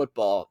 years of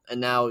football,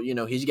 and now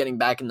he's getting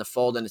back in the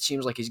fold, and it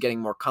seems like he's getting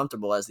more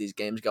comfortable as these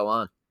games go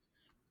on.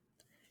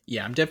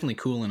 Yeah, I'm definitely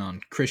cooling on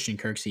Christian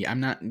Kirksey.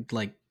 I'm not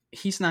like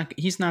he's not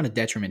a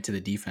detriment to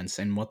the defense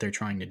and what they're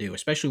trying to do,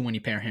 especially when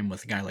you pair him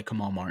with a guy like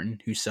Kamal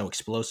Martin, who's so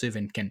explosive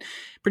and can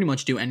pretty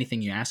much do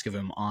anything you ask of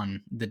him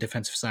on the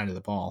defensive side of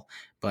the ball.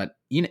 But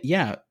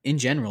yeah, in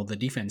general, the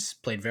defense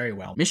played very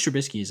well. Mitch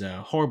Trubisky is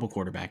a horrible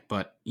quarterback,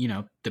 but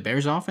the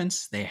Bears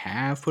offense, they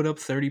have put up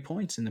 30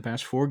 points in the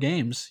past 4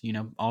 games,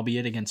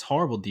 albeit against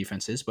horrible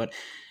defenses, but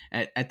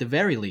at the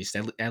very least,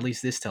 at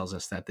least this tells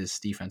us that this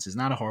defense is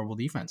not a horrible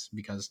defense,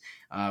 because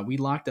we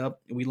locked up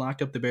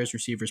the Bears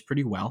receivers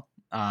pretty well.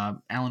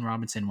 Allen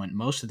Robinson went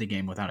most of the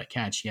game without a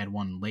catch. He had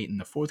one late in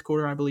the fourth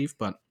quarter, I believe,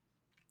 but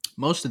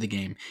most of the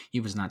game, he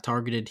was not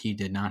targeted. He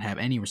did not have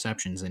any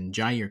receptions, and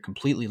Jair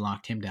completely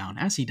locked him down,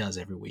 as he does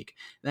every week.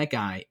 That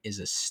guy is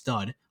a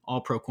stud,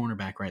 all-pro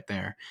cornerback right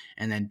there.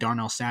 And then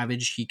Darnell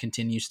Savage, he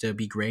continues to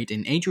be great.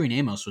 And Adrian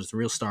Amos was the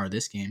real star of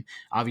this game.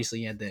 Obviously,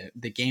 he had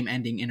the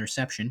game-ending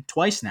interception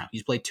twice now.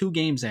 He's played 2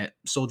 games at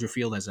Soldier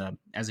Field as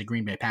a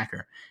Green Bay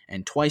Packer,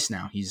 and twice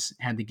now he's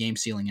had the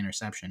game-sealing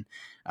interception.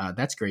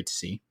 That's great to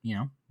see.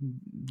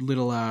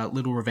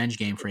 Little revenge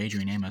game for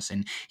Adrian Amos,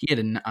 and he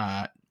had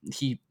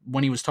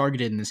when he was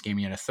targeted in this game,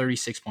 he had a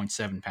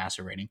 36.7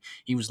 passer rating.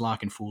 He was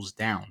locking fools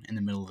down in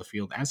the middle of the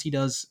field, as he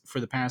does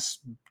for the past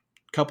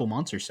couple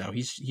months or so.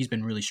 He's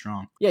been really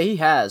strong. Yeah, he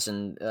has,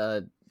 and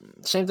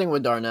same thing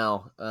with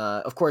Darnell.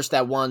 Of course,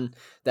 that one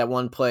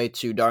play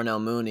to Darnell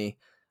Mooney.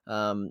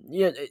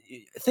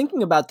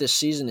 Thinking about this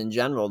season in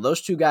general,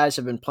 those two guys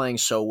have been playing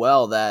so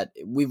well that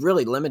we've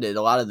really limited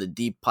a lot of the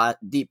deep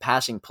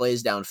passing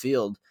plays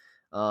downfield.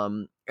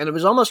 And it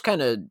was almost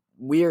kind of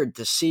weird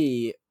to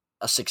see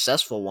a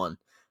successful one.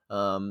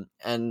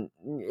 And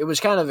it was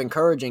kind of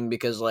encouraging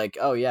because, like,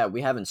 oh yeah,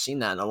 we haven't seen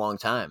that in a long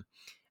time.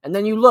 And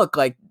then you look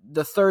like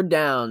the third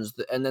downs,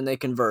 and then they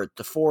convert.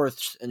 The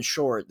fourths and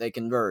short, they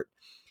convert.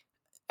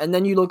 And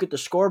then you look at the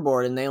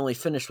scoreboard, and they only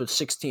finished with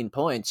 16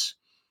 points.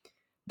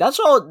 That's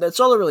all that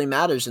really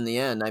matters in the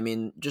end. I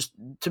mean, just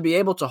to be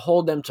able to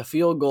hold them to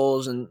field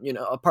goals, and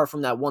apart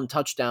from that one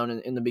touchdown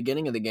in the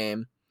beginning of the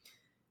game,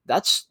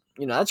 that's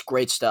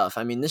great stuff.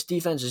 I mean, this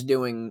defense is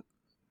doing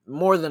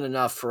more than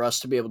enough for us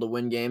to be able to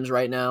win games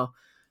right now.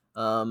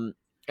 And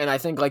I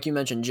think, like you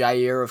mentioned,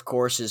 Jair, of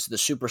course, is the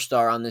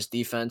superstar on this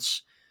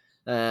defense.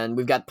 And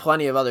we've got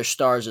plenty of other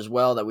stars as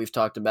well that we've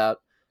talked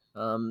about.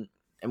 And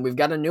we've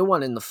got a new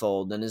one in the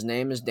fold, and his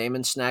name is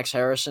Damon Snacks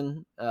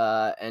Harrison.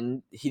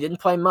 And he didn't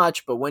play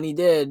much, but when he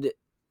did,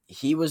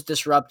 he was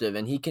disruptive,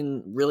 and he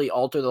can really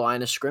alter the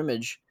line of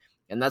scrimmage.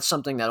 And that's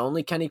something that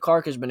only Kenny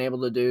Clark has been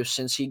able to do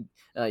since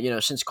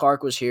since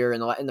Clark was here.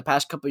 In the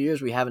past couple of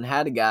years, we haven't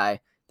had a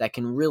guy that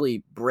can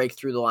really break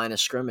through the line of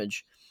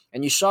scrimmage.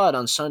 And you saw it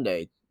on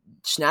Sunday.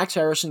 Snacks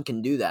Harrison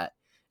can do that.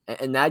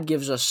 And that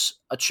gives us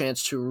a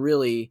chance to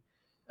really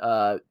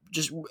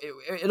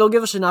it'll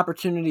give us an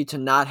opportunity to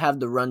not have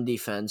the run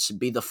defense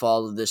be the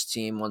fault of this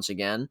team once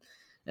again.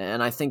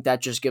 And I think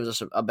that just gives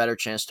us a better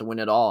chance to win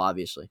it all,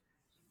 obviously.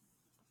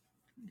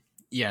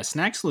 Yeah,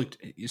 Snacks looked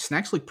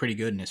pretty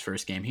good in his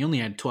first game. He only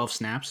had 12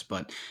 snaps,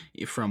 but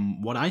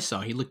from what I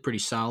saw, he looked pretty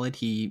solid.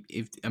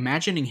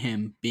 Imagining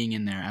him being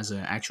in there as an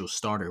actual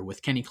starter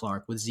with Kenny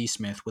Clark, with Z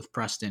Smith, with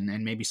Preston,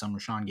 and maybe some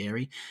Rashawn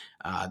Gary,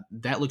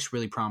 that looks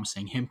really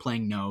promising. Him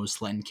playing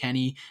nose, letting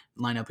Kenny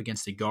line up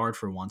against a guard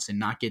for once and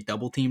not get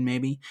double teamed,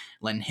 maybe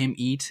letting him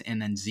eat,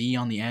 and then Z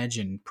on the edge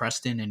and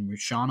Preston and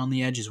Rashawn on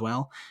the edge as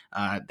well.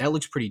 That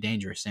looks pretty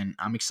dangerous, and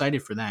I'm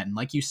excited for that. And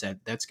like you said,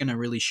 that's going to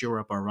really shore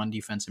up our run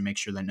defense and make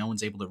sure that no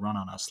one's able to run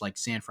on us like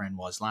San Fran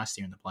was last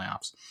year in the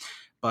playoffs.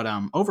 But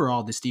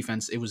overall, this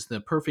defense, it was the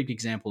perfect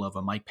example of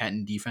a Mike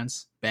Pettin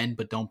defense. Bend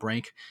but don't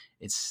break.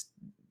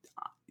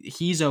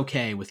 He's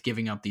okay with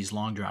giving up these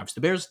long drives.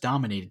 The Bears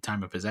dominated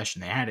time of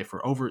possession. They had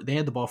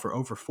the ball for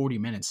over 40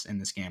 minutes in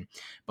this game.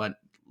 But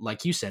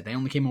like you said, they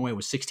only came away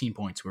with 16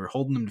 points. We were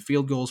holding them to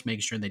field goals,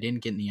 making sure they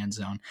didn't get in the end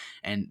zone.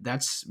 And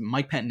that's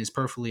Mike Pettin is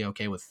perfectly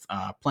okay with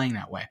playing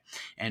that way.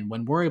 And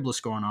when we're able to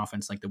score on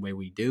offense like the way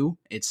we do,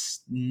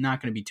 it's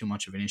not going to be too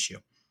much of an issue.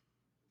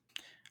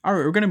 All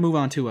right, we're going to move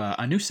on to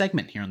a new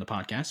segment here on the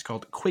podcast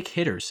called Quick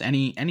Hitters.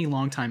 Any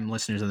longtime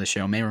listeners of the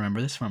show may remember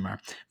this from our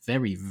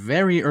very,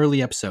 very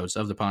early episodes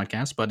of the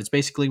podcast, but it's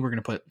basically we're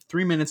going to put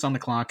 3 minutes on the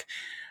clock.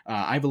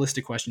 I have a list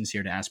of questions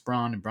here to ask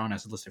Braun, and Braun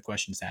has a list of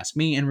questions to ask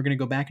me, and we're going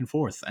to go back and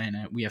forth, and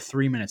we have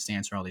 3 minutes to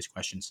answer all these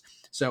questions.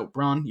 So,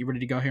 Braun, you ready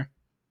to go here?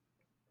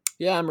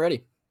 Yeah, I'm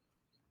ready.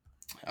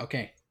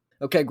 Okay.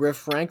 Okay,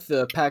 Griff, rank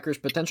the Packers'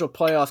 potential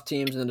playoff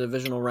teams in the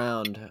divisional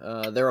round.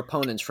 Their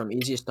opponents from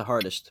easiest to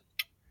hardest.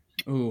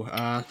 Ooh,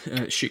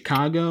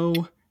 Chicago,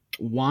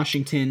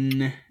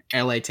 Washington,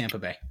 LA, Tampa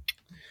Bay.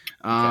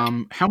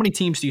 Okay. How many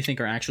teams do you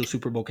think are actual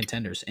Super Bowl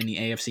contenders in the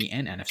AFC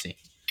and NFC?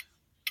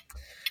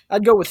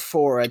 I'd go with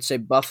 4. I'd say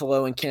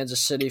Buffalo and Kansas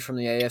City from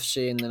the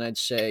AFC, and then I'd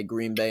say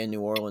Green Bay and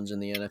New Orleans in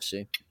the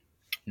NFC.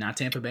 Not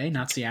Tampa Bay,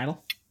 not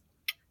Seattle?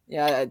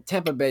 Yeah,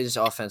 Tampa Bay's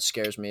offense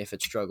scares me if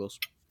it struggles.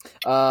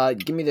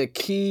 Give me the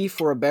key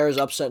for a Bears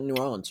upset in New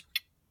Orleans.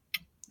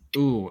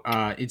 Ooh,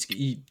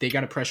 they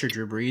got to pressure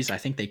Drew Brees. I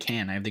think they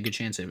can. I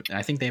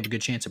think they have a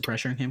good chance of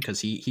pressuring him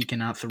because he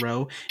cannot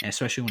throw, and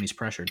especially when he's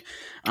pressured.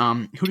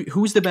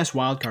 Who's the best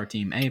wild card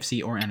team,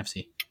 AFC or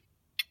NFC?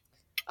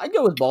 I'd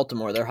go with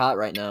Baltimore. They're hot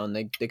right now, and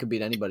they could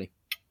beat anybody.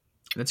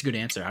 That's a good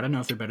answer. I don't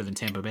know if they're better than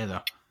Tampa Bay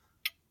though.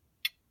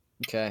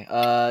 Okay.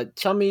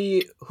 Tell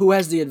me who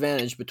has the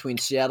advantage between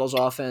Seattle's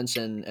offense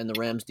and the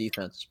Rams'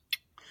 defense.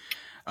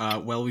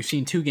 Well, we've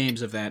seen 2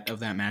 games of that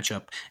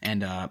matchup,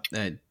 and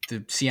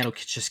the Seattle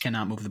just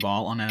cannot move the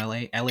ball on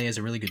LA. LA has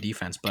a really good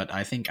defense, but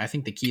I think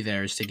the key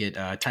there is to get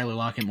Tyler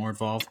Lockett more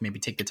involved, maybe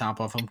take the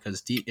top off him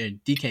because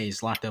DK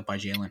is locked up by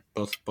Jalen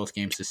both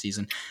games this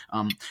season.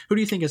 Who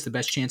do you think has the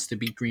best chance to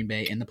beat Green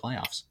Bay in the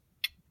playoffs?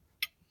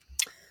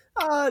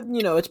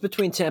 It's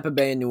between Tampa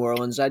Bay and New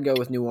Orleans. I'd go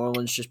with New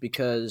Orleans just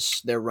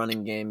because their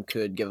running game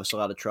could give us a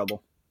lot of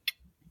trouble.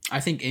 I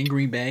think in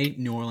Green Bay,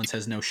 New Orleans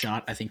has no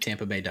shot. I think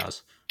Tampa Bay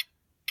does.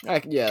 I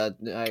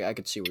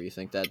could see where you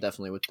think that,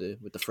 definitely with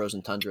the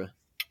frozen tundra.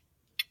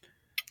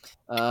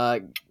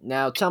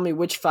 Now tell me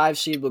which 5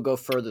 seed will go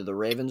further, the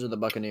Ravens or the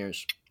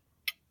Buccaneers?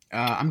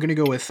 I'm going to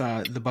go with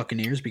the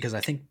Buccaneers because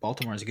I think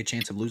Baltimore has a good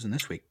chance of losing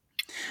this week.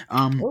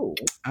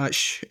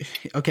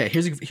 Okay,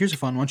 here's a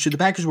fun one. Should the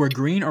Packers wear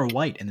green or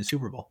white in the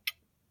Super Bowl?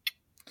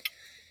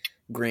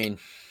 Green.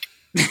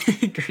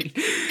 Green.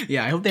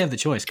 Yeah, I hope they have the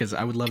choice because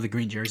I would love the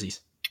green jerseys.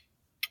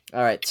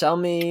 All right, tell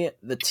me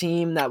the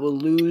team that will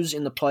lose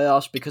in the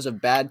playoffs because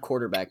of bad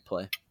quarterback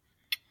play.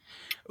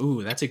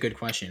 Ooh, that's a good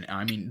question.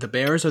 I mean, the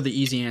Bears are the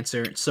easy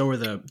answer. So are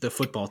the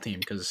football team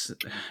because,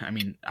 I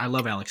mean, I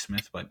love Alex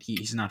Smith, but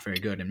he's not very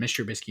good. And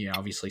Mr. Trubisky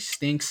obviously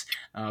stinks.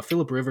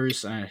 Phillip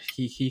Rivers,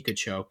 he could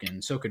choke,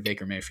 and so could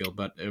Baker Mayfield.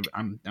 But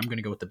I'm going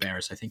to go with the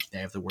Bears. I think they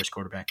have the worst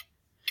quarterback.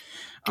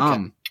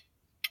 Okay.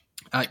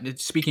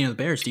 Speaking of the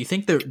Bears, do you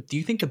think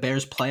the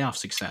Bears' playoff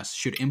success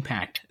should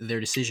impact their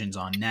decisions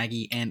on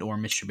Nagy and or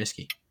Mitch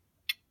Trubisky?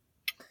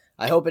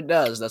 I hope it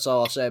does. That's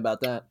all I'll say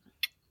about that.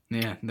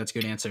 Yeah, that's a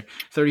good answer.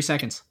 30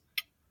 seconds.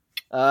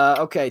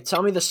 Okay,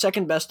 tell me the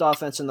second best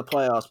offense in the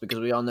playoffs because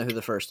we all know who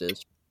the first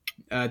is.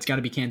 It's got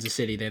to be Kansas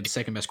City. They have the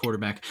second best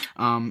quarterback.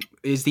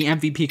 Is the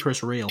MVP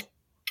Chris real?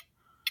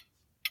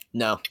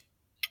 No.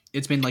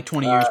 It's been like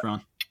 20 years,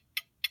 Braun.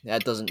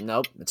 That doesn't.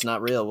 Nope, it's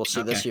not real. We'll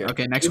see this year.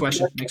 Okay, next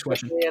question.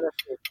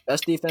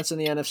 Best defense in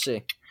the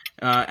NFC.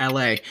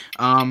 LA.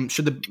 How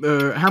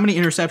many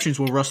interceptions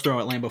will Russ throw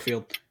at Lambeau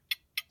Field?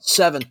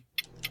 7.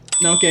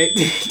 Okay,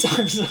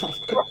 time's up.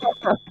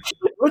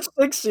 Which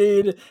 6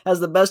 seed has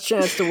the best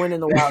chance to win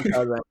in the wild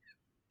card round?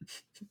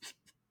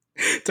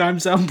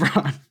 Time's up,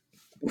 Braun.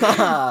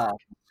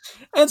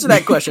 Answer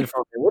that question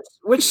for me.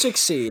 Which 6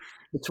 seed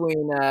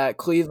between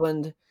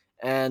Cleveland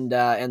and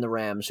the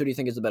Rams? Who do you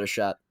think is the better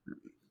shot?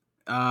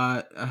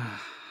 I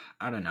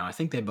don't know. I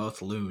think they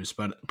both lose,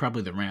 but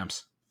probably the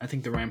Rams. I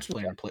think the Rams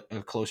play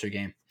a closer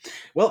game.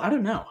 Well, I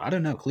don't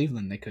know.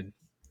 Cleveland, they could.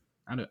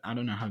 I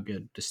don't know how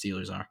good the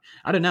Steelers are.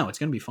 I don't know. It's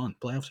going to be fun.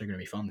 Playoffs are going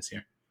to be fun this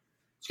year.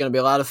 It's going to be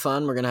a lot of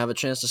fun. We're going to have a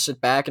chance to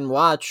sit back and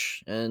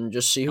watch and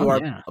just see who our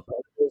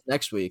opponent is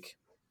next week.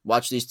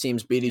 Watch these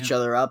teams beat each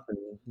other up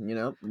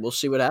We'll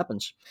see what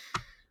happens.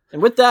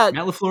 And with that,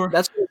 Matt LaFleur.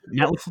 that's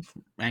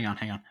Hang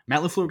on.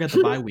 Matt LaFleur got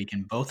the bye week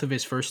in both of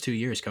his first 2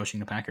 years coaching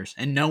the Packers,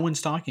 and no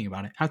one's talking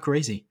about it. How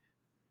crazy!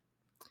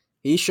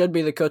 he should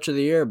be the coach of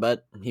the year,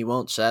 but he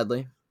won't,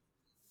 sadly.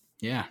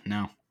 Yeah,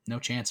 no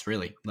chance,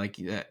 really. Like,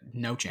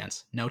 no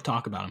chance. No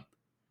talk about him.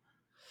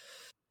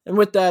 And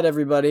with that,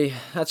 everybody,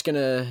 that's going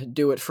to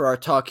do it for our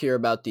talk here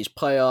about these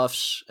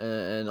playoffs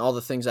and all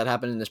the things that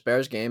happened in this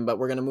Bears game. But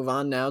we're going to move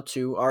on now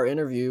to our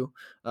interview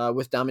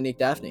with Dominique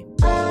Daphne.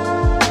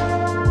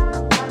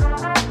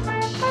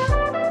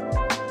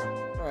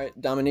 All right,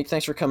 Dominique,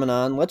 thanks for coming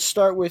on. Let's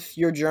start with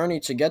your journey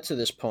to get to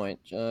this point.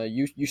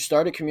 You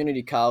started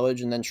community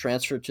college and then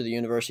transferred to the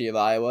University of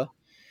Iowa.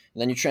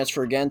 And then you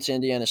transfer again to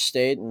Indiana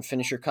State and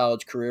finish your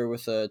college career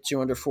with a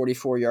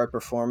 244-yard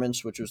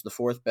performance, which was the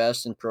fourth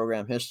best in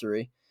program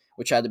history,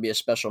 which had to be a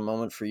special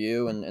moment for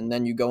you. And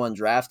then you go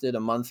undrafted. A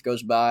month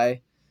goes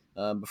by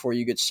before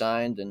you get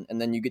signed,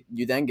 and then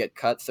you then get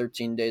cut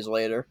 13 days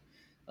later.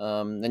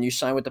 Then you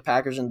sign with the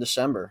Packers in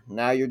December.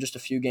 Now you're just a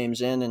few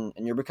games in,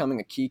 and you're becoming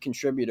a key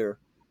contributor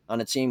on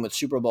a team with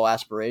Super Bowl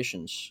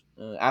aspirations.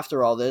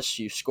 After all this,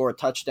 you score a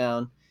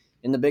touchdown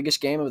in the biggest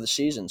game of the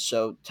season.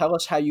 So tell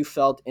us how you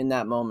felt in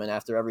that moment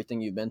after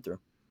everything you've been through.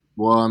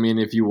 Well, I mean,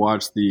 if you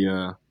watch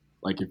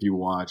if you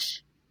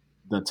watch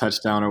the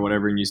touchdown or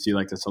whatever, and you see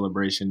like the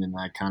celebration, and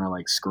I kind of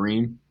like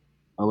scream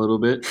a little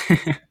bit,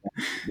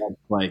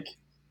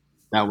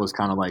 that was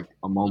kind of like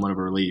a moment of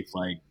relief.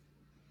 Like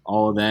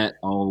all of that,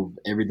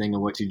 everything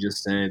of what you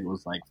just said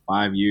was like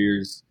 5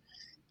 years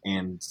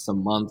and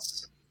some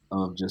months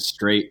of just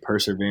straight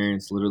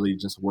perseverance, literally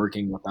just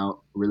working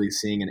without really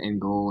seeing an end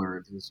goal or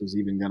if this was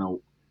even going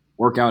to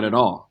work out at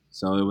all.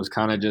 So it was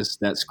kind of just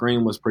that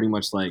scream was pretty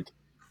much like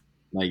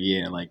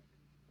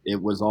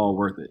it was all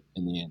worth it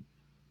in the end.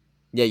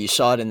 Yeah, you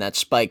saw it in that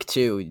spike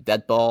too.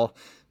 That ball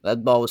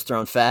was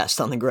thrown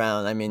fast on the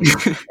ground. I mean,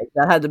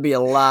 that had to be a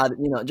lot,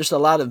 just a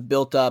lot of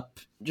built up,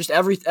 just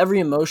every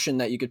emotion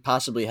that you could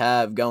possibly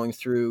have going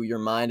through your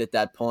mind at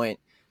that point.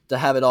 To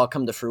have it all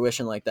come to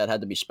fruition like that had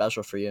to be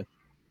special for you.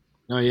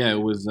 Oh yeah,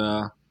 it was.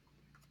 I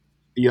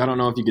don't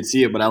know if you could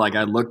see it, but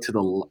I look to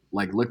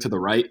the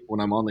right when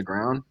I'm on the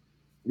ground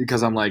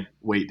because I'm like,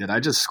 wait, did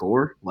I just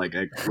score?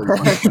 It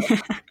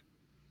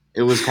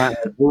was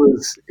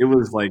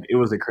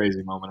a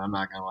crazy moment. I'm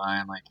not gonna lie.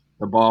 And like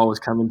the ball was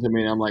coming to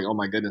me, and I'm like, oh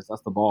my goodness,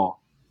 that's the ball.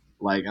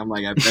 Like I'm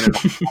like, I better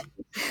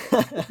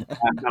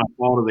not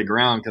fall to the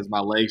ground because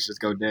my legs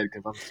just go dead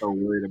because I'm so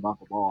worried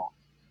about the ball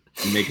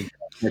and making sure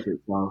I catch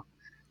it. So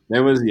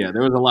there was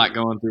a lot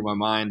going through my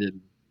mind and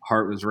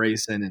heart was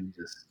racing and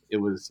just it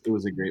was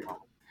a great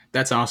moment.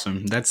 That's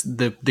awesome. That's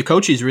the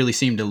coaches really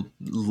seem to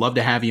love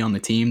to have you on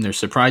the team. They're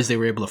surprised they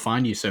were able to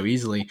find you so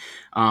easily.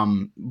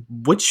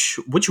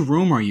 Which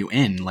room are you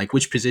in? Like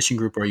which position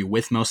group are you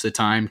with most of the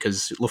time?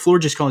 Because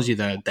LaFleur just calls you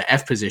the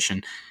F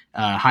position,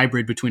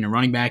 hybrid between a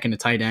running back and a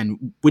tight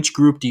end. Which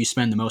group do you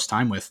spend the most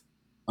time with?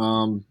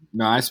 No,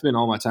 I spend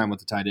all my time with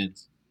the tight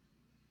ends.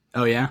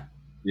 Oh yeah,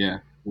 yeah.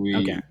 We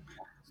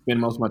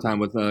spend most of my time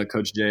with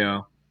Coach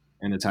Jo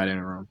and the tight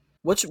end room.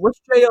 What's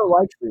Jo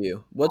like for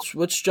you?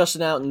 What's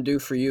Justin Outen do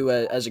for you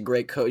as a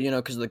great coach?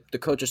 Because the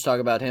coaches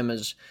talk about him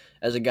as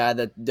a guy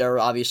that they're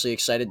obviously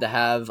excited to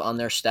have on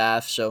their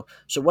staff. So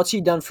what's he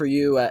done for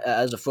you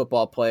as a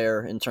football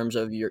player in terms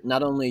of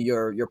not only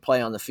your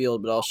play on the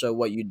field, but also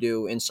what you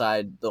do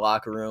inside the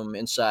locker room,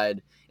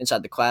 inside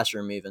the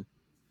classroom, even?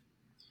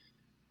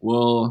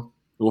 Well,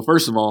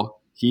 first of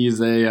all, he's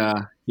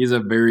a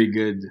very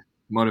good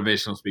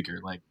motivational speaker.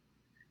 Like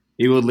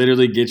he would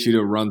literally get you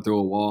to run through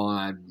a wall, and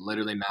I'm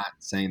literally not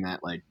saying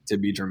that like to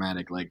be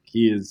dramatic. Like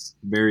he is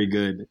very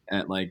good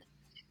at like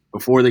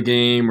before the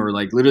game or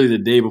like literally the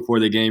day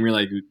before the game. You're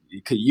like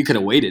you could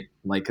have waited,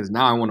 like because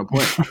now I want to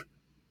play.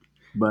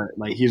 But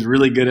like he's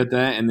really good at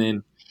that, and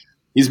then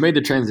he's made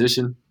the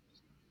transition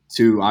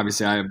to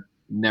obviously I've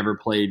never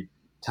played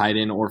tight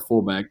end or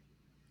fullback,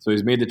 so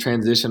he's made the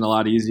transition a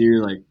lot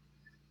easier. Like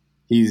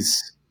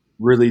he's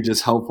really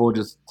just helpful,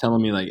 just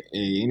telling me like,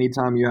 hey,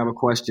 anytime you have a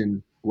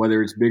question,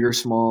 whether it's big or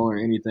small or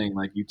anything,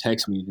 like you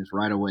text me just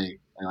right away.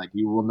 Like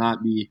I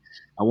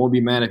won't be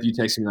mad if you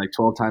text me like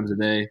 12 times a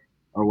day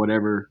or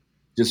whatever,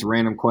 just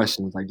random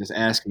questions. Like just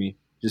ask me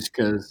just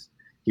because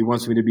he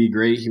wants me to be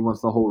great. He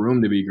wants the whole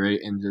room to be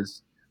great. And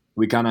just,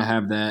 we kind of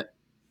have that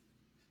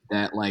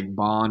like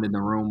bond in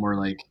the room where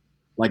like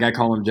I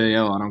call him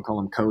Jo, I don't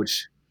call him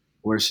coach,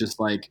 where it's just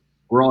like,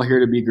 we're all here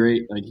to be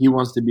great. Like he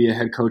wants to be a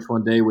head coach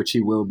one day, which he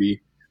will be.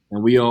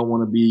 And we all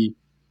want to be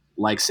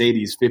like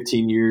Sadie's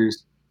 15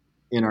 years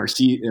in our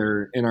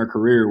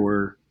career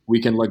where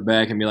we can look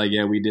back and be like,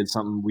 yeah, we did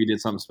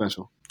something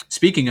special.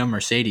 Speaking of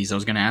Mercedes, I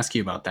was going to ask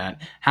you about that.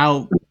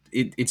 How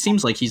it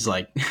seems like he's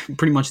like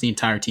pretty much the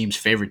entire team's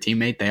favorite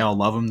teammate. They all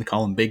love him. They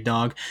call him Big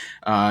Dog.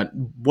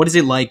 What is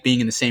it like being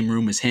in the same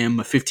room as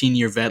him, a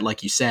 15-year vet,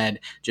 like you said?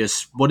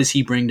 Just what does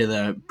he bring to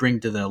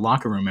the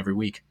locker room every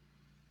week?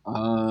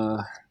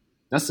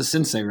 That's the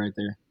sensei right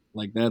there.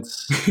 Like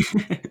that's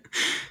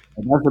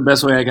the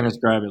best way I can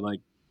describe it.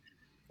 Like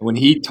when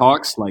he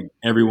talks, like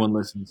everyone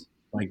listens.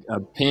 like a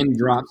pin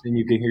drops and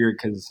you can hear it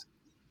because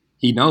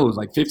he knows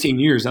like 15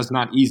 years, that's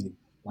not easy.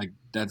 Like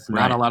that's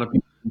not a Right. lot of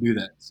people can do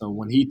that. So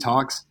when he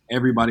talks,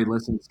 everybody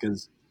listens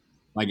because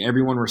like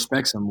everyone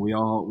respects him. We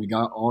all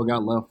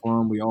got love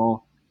for him. We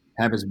all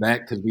have his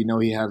back because we know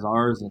he has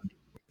ours, and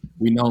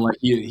we know like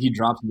he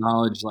drops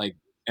knowledge like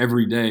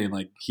every day.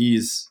 Like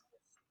he's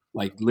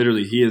like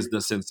literally he is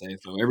the sensei.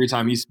 So every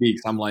time he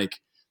speaks, I'm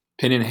like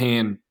pen in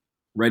hand,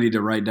 ready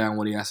to write down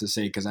what he has to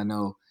say because I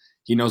know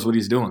he knows what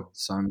he's doing.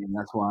 So I mean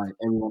that's why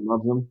everyone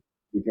loves him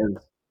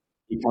because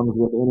he comes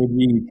with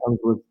energy, he comes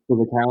with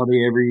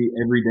physicality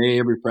every day,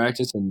 every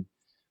practice, and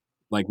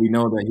like we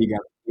know that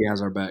he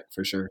has our back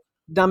for sure.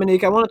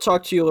 Dominique, I want to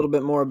talk to you a little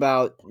bit more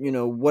about,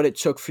 what it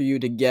took for you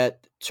to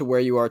get to where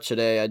you are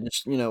today. I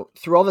just,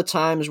 through all the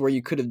times where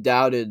you could have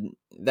doubted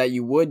that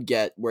you would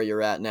get where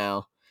you're at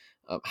now,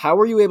 how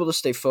were you able to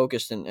stay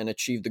focused and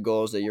achieve the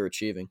goals that you're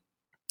achieving?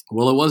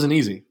 Well, it wasn't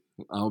easy.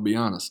 I'll be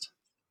honest.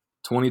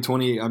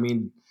 2020. I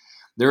mean,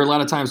 there were a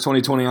lot of times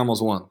 2020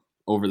 almost won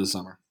over the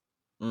summer.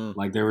 Mm.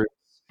 Like there were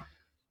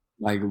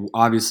like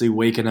obviously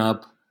waking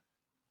up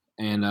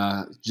and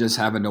just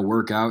having to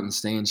work out and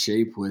stay in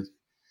shape with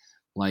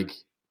like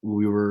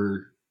we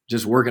were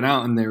just working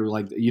out and they were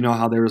like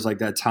how there was like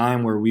that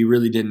time where we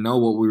really didn't know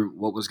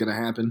what was going to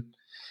happen.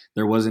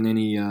 There wasn't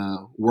any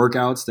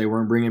workouts. They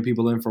weren't bringing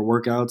people in for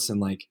workouts and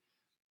like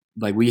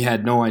we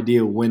had no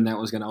idea when that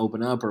was going to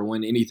open up or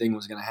when anything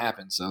was going to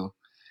happen. So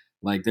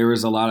like there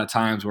was a lot of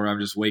times where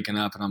I'm just waking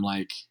up and I'm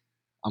like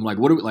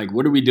what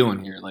are we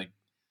doing here? Like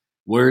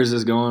where is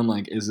this going?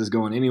 Like is this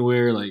going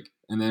anywhere? Like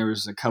and there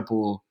was a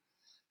couple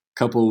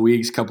of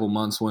weeks, couple of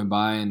months went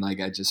by and like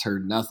I just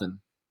heard nothing.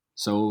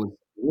 So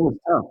it was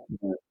tough,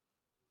 but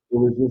it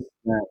was just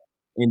that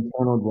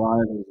internal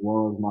drive as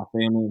well as my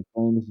family and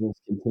friends just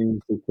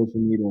continuously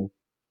pushing me to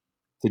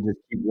just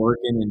keep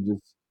working and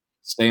just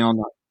stay on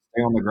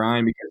the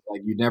grind because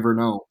like you never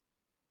know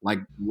like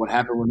what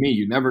happened with me.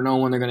 You never know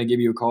when they're going to give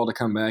you a call to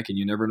come back, and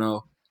you never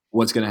know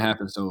what's going to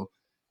happen. So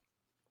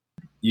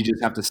you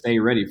just have to stay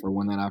ready for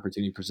when that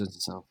opportunity presents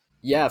itself.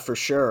 Yeah, for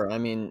sure. I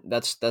mean,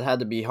 that had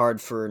to be hard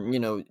for,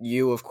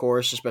 you, of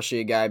course, especially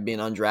a guy being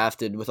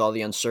undrafted with all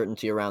the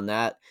uncertainty around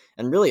that.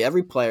 And really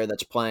every player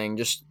that's playing,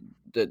 just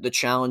the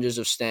challenges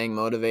of staying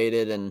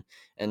motivated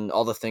and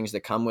all the things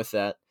that come with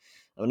that.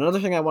 Another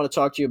thing I want to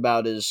talk to you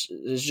about is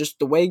just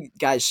the way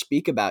guys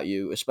speak about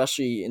you,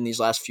 especially in these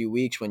last few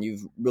weeks when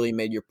you've really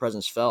made your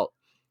presence felt.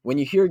 When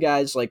you hear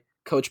guys like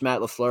Coach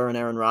Matt LaFleur and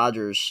Aaron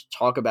Rodgers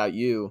talk about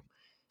you,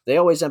 they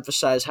always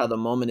emphasize how the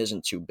moment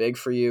isn't too big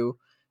for you,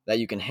 that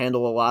you can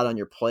handle a lot on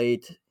your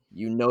plate,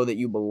 you know that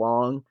you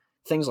belong,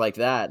 things like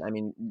that. I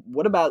mean,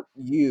 what about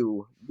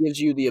you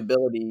gives you the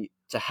ability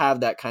to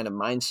have that kind of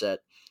mindset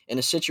in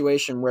a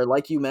situation where,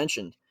 like you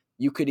mentioned,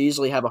 you could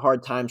easily have a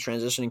hard time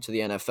transitioning to the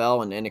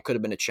NFL and it could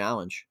have been a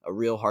challenge, a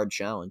real hard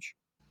challenge.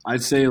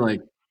 I'd say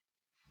like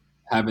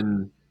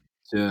having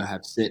to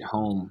have sit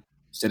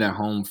at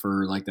home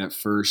for like that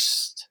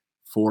first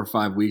 4 or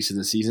 5 weeks of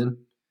the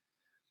season.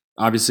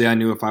 Obviously, I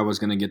knew if I was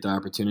going to get the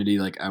opportunity,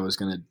 like I was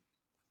going to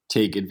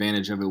take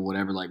advantage of it,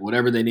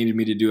 whatever they needed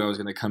me to do, I was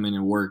going to come in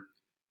and work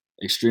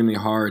extremely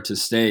hard to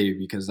stay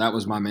because that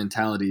was my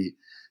mentality.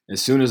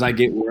 As soon as I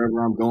get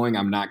wherever I'm going,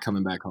 I'm not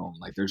coming back home.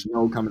 Like there's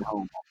no coming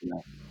home after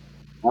that.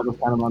 That was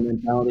kind of my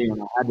mentality,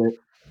 and I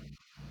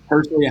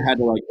had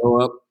to like go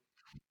up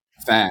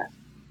fast.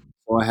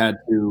 So I had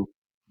to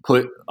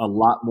put a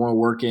lot more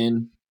work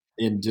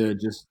into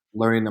just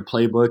learning the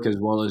playbook as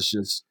well as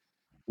just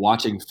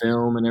watching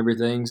film and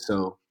everything.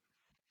 So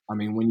I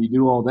mean, when you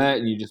do all that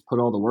and you just put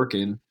all the work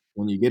in,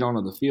 when you get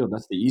onto the field,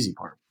 that's the easy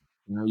part.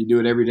 You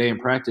do it every day in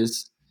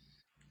practice,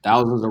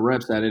 thousands of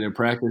reps at it in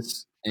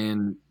practice,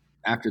 and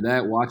after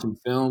that, watching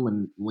film,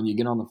 and when you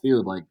get on the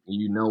field, like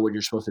you know what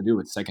you're supposed to do.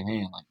 It's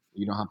secondhand. Like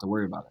you don't have to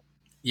worry about it.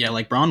 Yeah,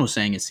 like Braun was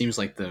saying, it seems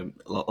like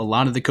a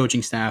lot of the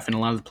coaching staff and a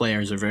lot of the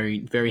players are very,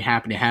 very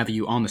happy to have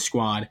you on the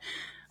squad.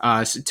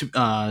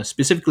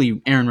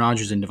 Specifically, Aaron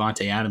Rodgers and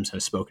Devontae Adams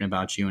have spoken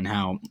about you and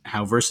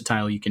how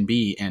versatile you can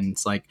be. And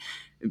it's like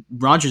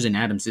Rodgers and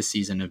Adams this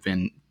season have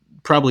been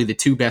probably the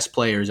two best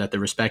players at their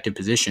respective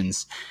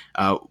positions.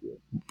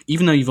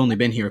 Even though you've only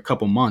been here a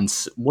couple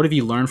months, what have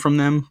you learned from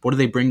them? What do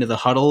they bring to the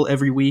huddle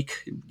every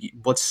week?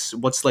 What's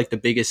like the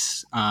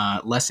biggest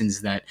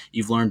lessons that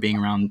you've learned being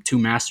around two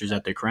masters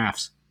at their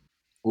crafts?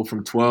 Well,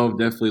 from 12,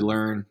 definitely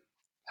learn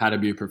how to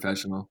be a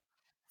professional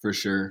for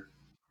sure.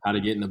 How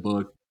to get in the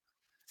book.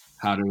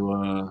 How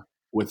to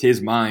with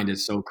his mind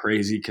is so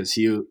crazy because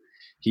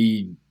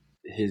he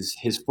his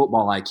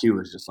football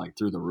IQ is just like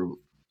through the roof.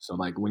 So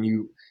like when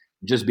you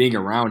just being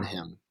around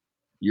him,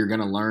 you're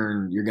gonna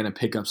learn, you're gonna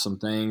pick up some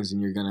things,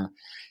 and you're gonna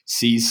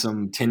see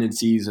some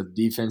tendencies of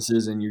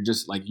defenses, and you're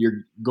just like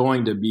you're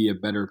going to be a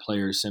better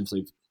player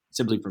simply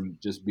from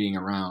just being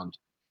around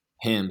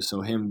him.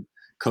 So him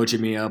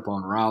coaching me up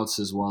on routes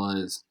as well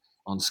as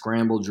on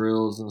scramble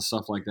drills and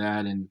stuff like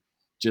that, and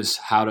just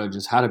how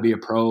to be a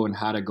pro and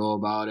how to go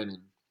about it, and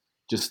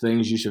just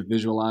things you should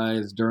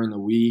visualize during the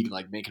week,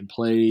 like making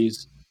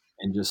plays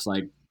and just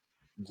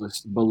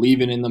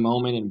believing in the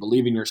moment and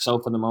believing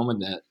yourself in the moment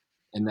that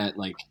and that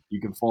like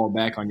you can fall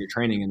back on your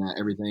training, and that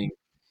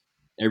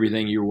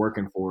everything you're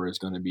working for is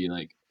going to be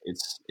like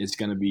it's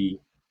going to be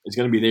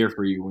there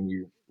for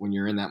you when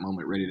you're in that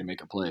moment ready to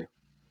make a play.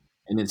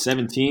 And then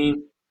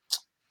 17,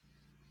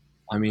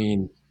 I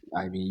mean,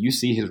 you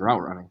see his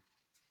route running.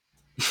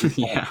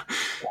 Yeah.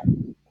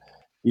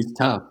 He's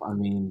tough. I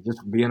mean,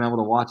 just being able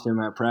to watch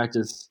him at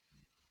practice,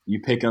 you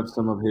pick up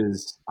some of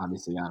his.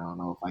 Obviously, I don't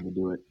know if I could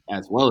do it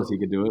as well as he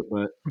could do it,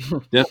 but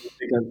definitely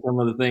pick up some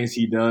of the things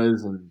he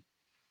does, and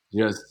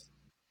just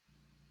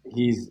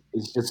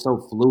it's just so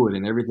fluid,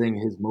 and everything.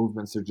 His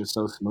movements are just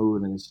so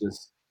smooth, and it's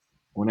just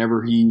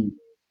whenever he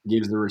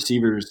gives the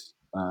receivers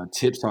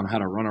tips on how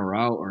to run a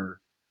route or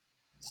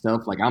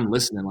stuff, like I'm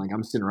listening, like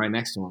I'm sitting right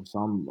next to him, so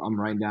I'm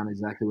writing down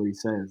exactly what he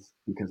says,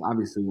 because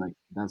obviously like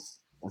that's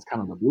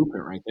kind of the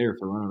blueprint right there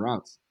for running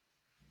routes.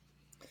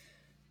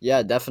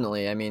 Yeah,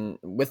 definitely. I mean,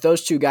 with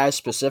those two guys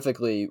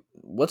specifically,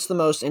 what's the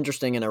most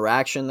interesting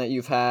interaction that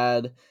you've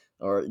had,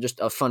 or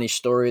just a funny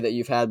story that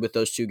you've had with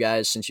those two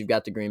guys since you've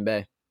got to Green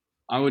Bay?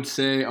 I would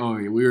say,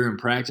 we were in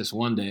practice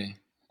one day,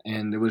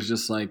 and it was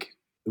just like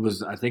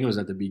I think it was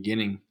at the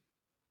beginning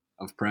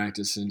of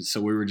practice, and so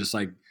we were just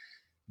like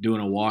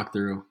doing a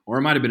walkthrough, or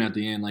it might have been at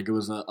the end. Like it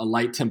was a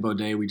light tempo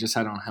day. We just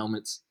had on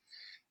helmets,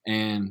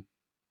 and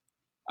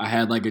I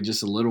had like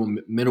just a little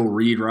middle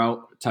read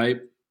route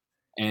type,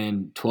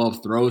 and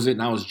 12 throws it,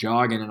 and I was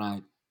jogging, and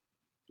I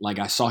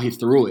saw he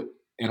threw it,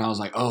 and I was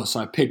like, oh,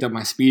 so I picked up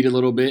my speed a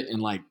little bit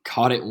and like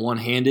caught it one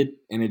handed,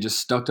 and it just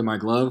stuck to my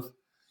glove.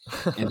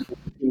 And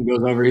he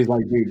goes over, he's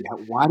like, dude,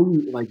 why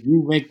do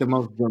you make the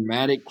most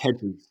dramatic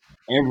catches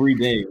every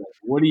day? Like,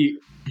 what do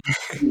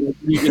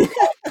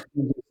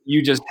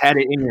you just had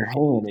it in your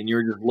hand and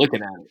you're just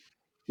looking at it.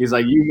 He's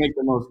like, you make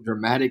the most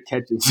dramatic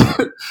catches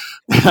that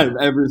I've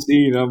ever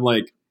seen. I'm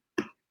like,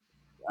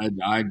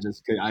 I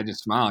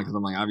just smile, because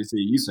I'm like,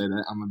 obviously you say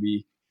that, I'm gonna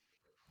be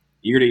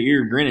ear to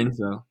ear grinning.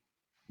 So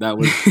that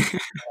was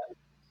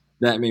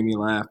that made me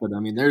laugh. But I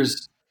mean,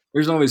 there's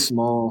always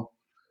small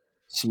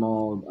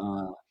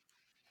small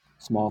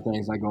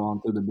things that go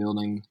on through the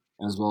building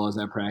as well as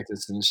at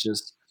practice, and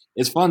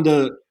it's fun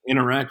to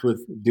interact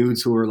with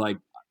dudes who are like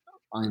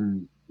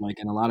in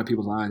a lot of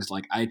people's eyes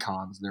like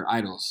icons, they're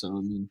idols. So I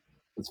mean,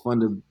 it's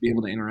fun to be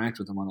able to interact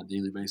with them on a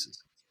daily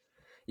basis.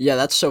 Yeah,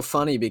 that's so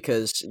funny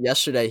because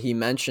yesterday he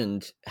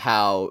mentioned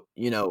how,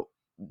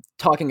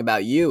 talking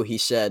about you, he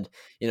said,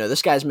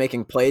 this guy's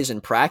making plays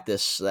in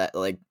practice, that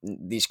like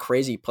these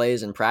crazy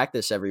plays in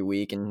practice every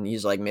week. And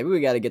he's like, maybe we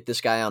got to get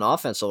this guy on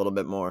offense a little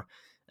bit more.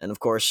 And of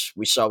course,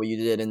 we saw what you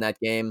did in that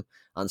game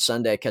on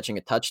Sunday, catching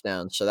a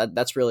touchdown. So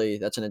that's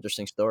an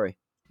interesting story.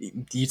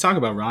 You talk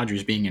about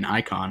Rodgers being an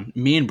icon.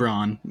 Me and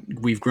Braun,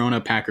 we've grown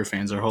up Packer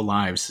fans our whole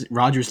lives.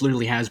 Rodgers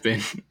literally has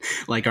been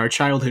like our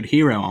childhood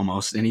hero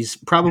almost, and he's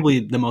probably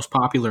the most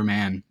popular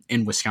man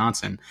in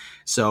Wisconsin.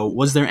 So,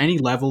 was there any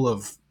level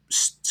of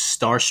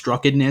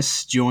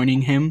starstruckedness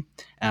joining him,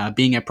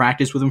 being at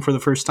practice with him for the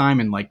first time,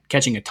 and like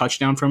catching a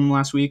touchdown from him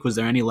last week? Was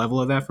there any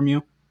level of that from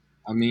you?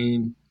 I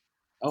mean,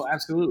 oh,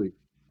 absolutely.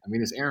 I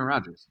mean, it's Aaron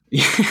Rodgers.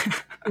 Yeah,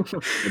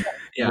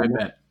 I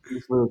bet.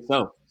 For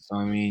itself. So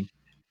I mean,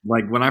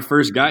 like when I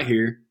first got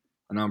here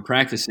and I'm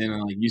practicing,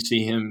 and like you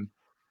see him,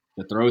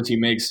 the throws he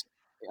makes,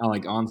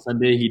 like on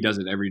Sunday, he does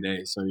it every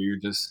day. So you're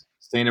just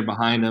standing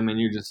behind him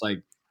and you're just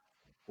like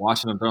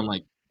watching him throw. I'm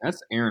like,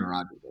 that's Aaron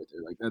Rodgers right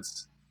there. Like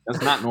that's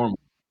not normal.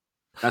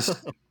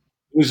 It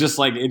was just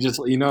like it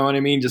just you know what I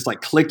mean. Just like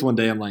clicked one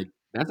day. I'm like,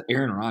 that's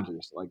Aaron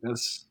Rodgers. Like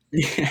that's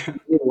Yeah.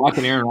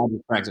 watching Aaron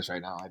Rodgers practice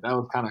right now. Like that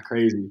was kind of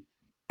crazy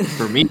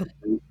for me.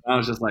 I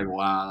was just like,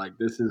 wow, like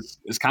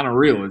it's kind of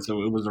real. And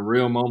so it was a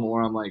real moment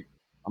where I'm like,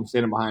 I'm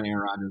sitting behind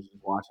Aaron Rodgers,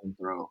 just watching him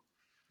throw,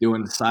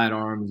 doing the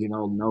sidearms,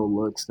 no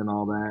looks and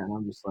all that. And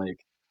I'm just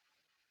like,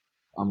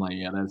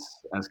 yeah,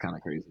 that's kind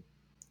of crazy.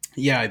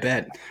 Yeah, I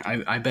bet.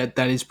 I bet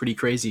that is pretty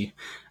crazy.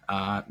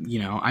 I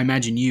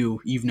imagine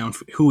you've known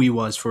who he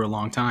was for a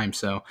long time,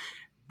 so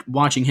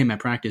watching him at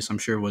practice, I'm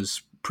sure,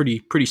 was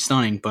pretty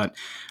stunning. But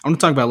I want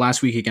to talk about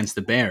last week against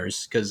the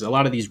Bears, because a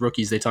lot of these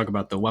rookies, they talk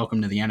about the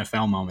welcome to the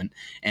NFL moment.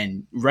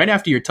 And right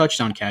after your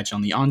touchdown catch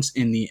in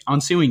the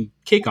ensuing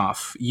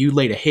kickoff, you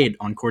laid a hit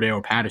on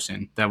Cordero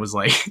Patterson. That was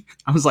like,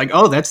 I was like,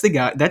 oh, that's the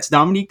guy. That's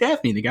Dominique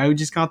Daphne, the guy who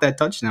just caught that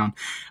touchdown.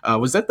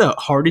 Was that the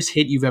hardest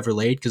hit you've ever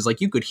laid? Because like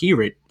you could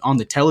hear it on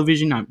the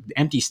television,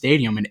 empty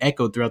stadium, and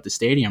echoed throughout the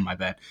stadium. I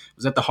bet.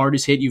 Was that the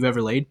hardest hit you've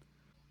ever laid?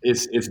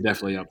 It's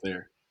definitely up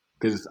there,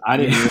 because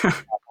Yeah.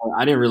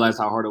 I didn't realize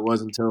how hard it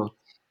was until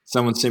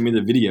someone sent me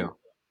the video,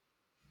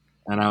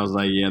 and I was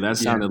like, yeah, that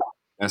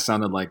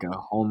sounded like a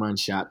home run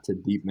shot to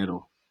deep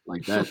middle,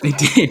 like that. They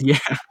did, yeah.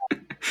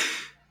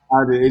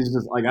 It's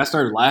just like I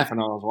started laughing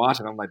while I was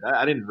watching. I'm like,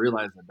 I didn't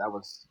realize it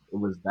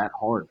was that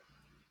hard.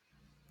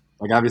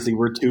 Like obviously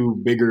we're two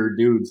bigger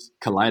dudes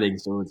colliding,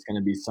 so it's going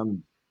to be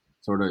some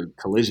sort of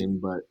collision.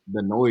 But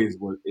the noise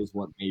is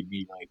what made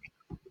me like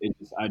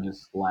I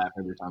just laugh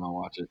every time I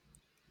watch it.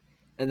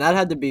 And that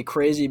had to be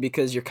crazy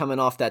because you're coming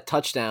off that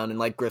touchdown. And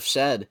like Griff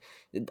said,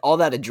 all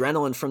that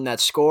adrenaline from that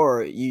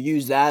score, you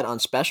use that on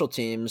special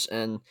teams.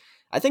 And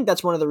I think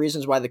that's one of the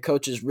reasons why the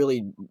coaches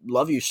really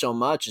love you so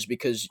much is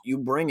because you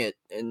bring it,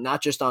 and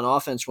not just on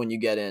offense when you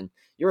get in.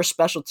 You're a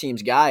special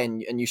teams guy,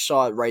 and you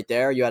saw it right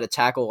there. You had a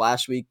tackle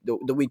last week,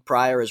 the week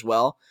prior as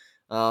well.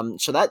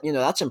 So that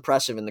that's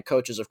impressive, and the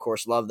coaches, of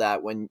course, love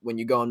that when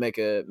you go and make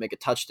a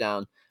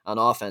touchdown on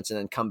offense and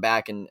then come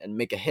back and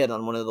make a hit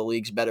on one of the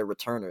league's better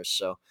returners.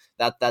 So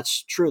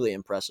that's truly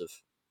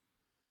impressive.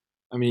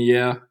 I mean,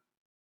 yeah.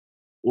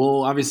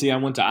 Well, obviously, I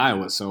went to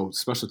Iowa, so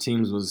special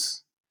teams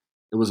was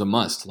a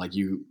must. Like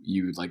you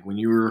like when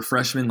you were a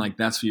freshman, like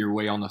that's your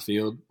way on the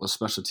field was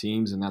special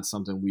teams, and that's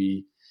something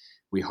we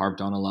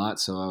harped on a lot.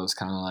 So it was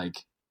kind of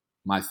like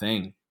my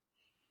thing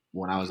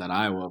when I was at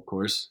Iowa, of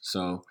course.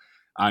 So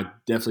I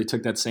definitely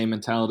took that same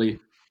mentality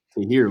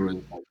to here.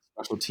 With like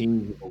special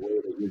teams is a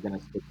way that you're going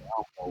to stick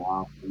around for a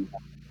while. So you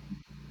have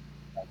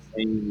that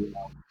same,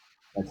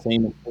 that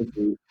same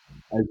intensity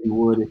as you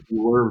would if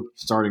you were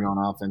starting on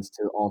offense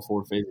to all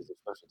four phases of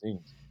special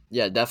teams.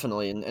 Yeah,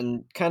 definitely.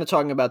 And kind of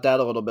talking about that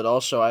a little bit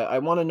also, I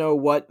want to know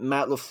what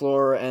Matt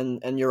LaFleur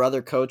and your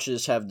other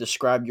coaches have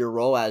described your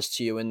role as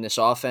to you in this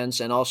offense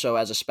and also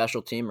as a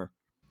special teamer.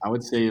 I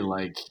would say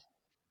like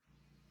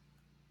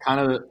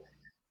kind of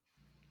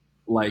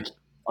like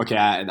okay,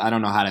 I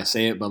don't know how to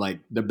say it, but like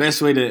the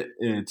best way to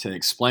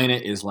explain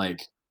it is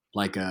like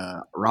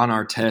a Ron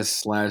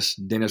Artest slash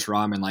Dennis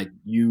Rodman. Like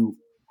you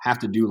have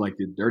to do like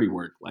the dirty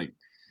work. Like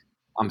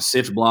I'm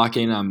stitch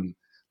blocking, I'm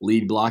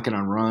lead blocking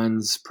on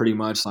runs, pretty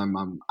much. I'm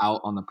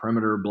out on the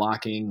perimeter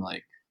blocking,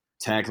 like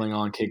tackling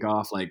on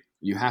kickoff. Like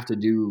you have to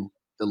do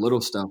the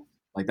little stuff.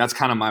 Like that's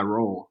kind of my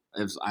role.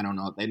 If I don't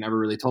know, they never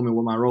really told me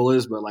what my role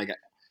is, but like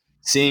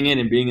seeing it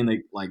and being in the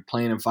like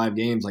playing in 5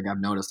 games, like I've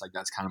noticed like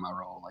that's kind of my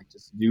role. Like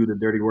just do the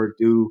dirty work,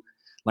 do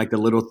like the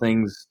little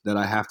things that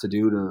I have to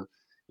do to,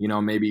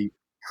 maybe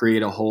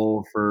create a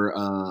hole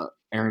for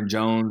Aaron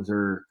Jones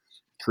or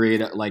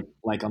create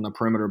like on the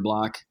perimeter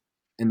block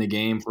in the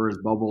game for his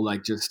bubble.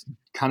 Like just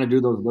kind of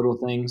do those little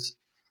things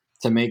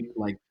to make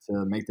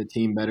the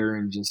team better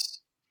and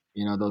just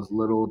those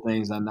little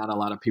things that not a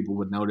lot of people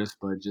would notice,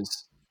 but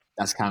just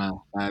that's kind of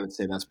I would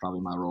say that's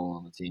probably my role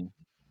on the team.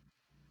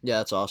 Yeah,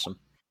 that's awesome.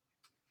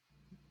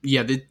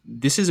 Yeah,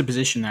 this is a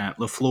position that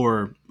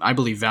LaFleur, I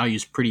believe,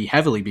 values pretty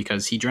heavily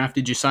because he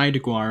drafted Josiah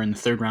DeGuara in the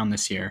 3rd round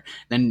this year.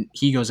 Then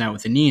he goes out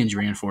with a knee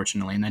injury,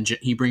 unfortunately. And then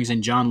he brings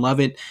in John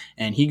Lovett,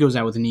 and he goes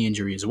out with a knee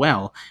injury as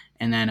well.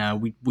 And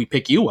then we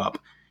pick you up,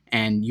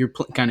 and you're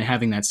kind of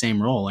having that same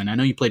role. And I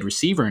know you played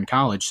receiver in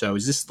college, so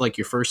is this like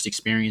your first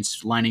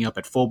experience lining up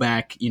at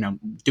fullback,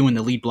 doing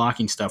the lead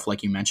blocking stuff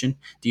like you mentioned?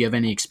 Do you have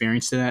any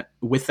experience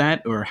with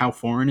that, or how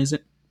foreign is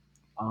it?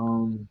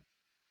 Um,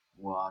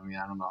 well, I mean,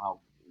 I don't know how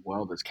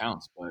well this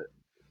counts, but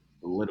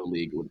the Little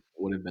League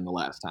would have been the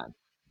last time.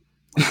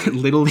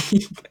 Little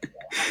league?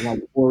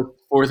 Like fourth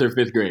or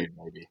fifth grade,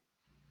 maybe. It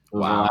was the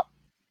Wow. last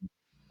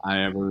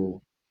I ever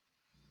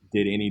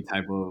did any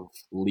type of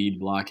lead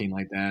blocking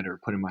like that or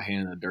putting my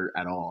hand in the dirt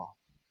at all.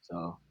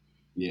 So,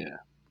 yeah,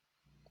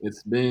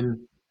 it's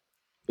definitely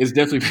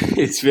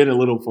it's been a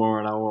little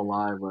foreign. I won't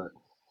lie, but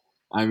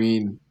I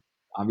mean,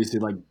 obviously,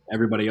 like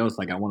everybody else,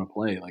 like I want to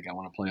play. Like I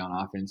want to play on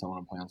offense. I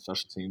want to play on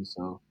special teams.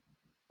 So,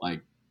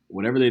 like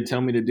whatever they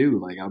tell me to do,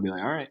 like I'll be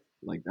like, all right,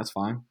 like that's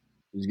fine.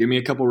 Just give me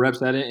a couple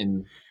reps at it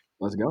and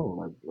let's go.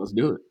 Like let's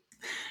do it.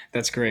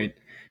 That's great.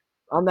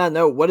 On that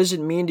note, what does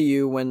it mean to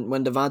you when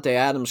Devontae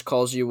Adams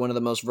calls you one of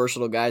the most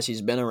versatile guys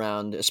he's been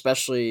around,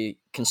 especially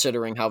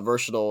considering how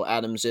versatile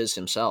Adams is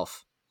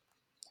himself?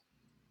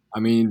 I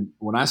mean,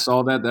 when I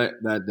saw that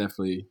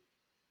definitely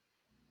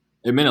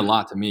it meant a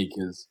lot to me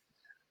because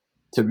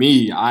to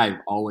me, I've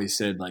always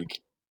said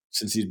like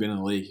since he's been in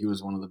the league, he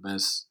was one of the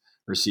best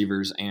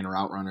receivers and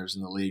route runners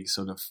in the league.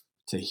 So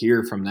to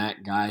hear from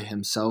that guy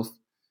himself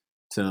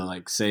to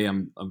like say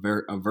I'm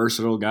a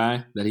versatile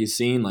guy that he's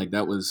seen, like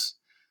that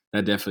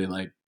definitely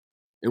like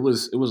it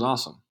was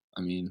awesome.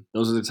 I mean,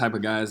 those are the type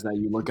of guys that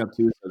you look up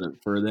to. So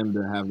that for them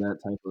to have that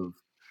type of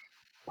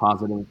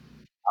positive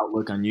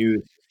outlook on you,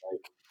 it's just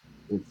like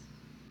it's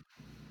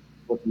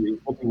what you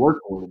work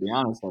for. To be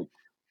honest, like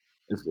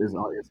it's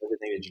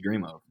everything that you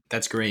dream of.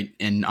 That's great.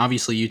 And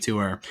obviously, you two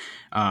are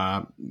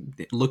uh,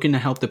 looking to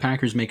help the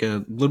Packers make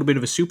a little bit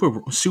of a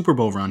Super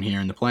Bowl run here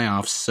in the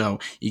playoffs. So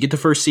you get the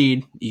first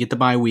seed, you get the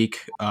bye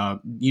week.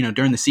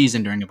 During the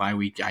season, during a bye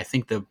week,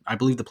 I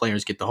believe the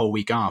players get the whole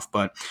week off.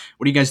 But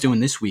what are you guys doing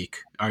this week?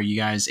 Are you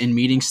guys in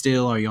meetings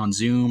still? Are you on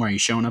Zoom? Are you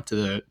showing up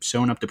to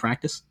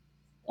practice?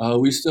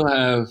 We still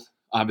have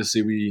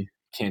obviously we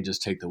can't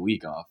just take the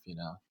week off.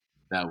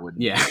 That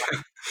wouldn't Yeah,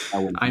 that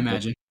wouldn't I be fair.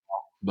 imagine.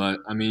 But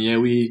I mean, yeah,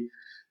 we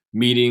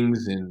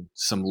meetings and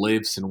some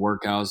lifts and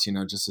workouts,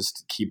 just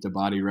to keep the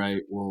body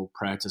right. We'll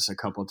practice a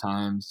couple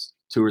times,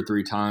 2 or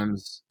 3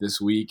 times this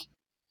week,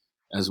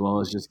 as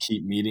well as just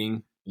keep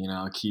meeting.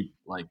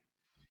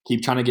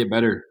 Keep trying to get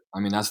better. I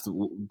mean, that's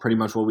pretty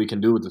much what we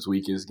can do with this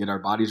week is get our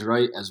bodies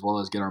right as well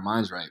as get our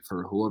minds right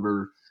for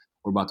whoever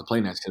we're about to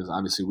play next. Because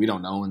obviously we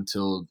don't know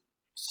until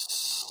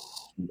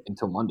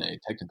Monday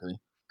technically,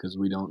 because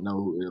we don't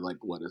know like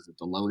what is it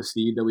the lowest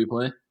seed that we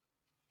play.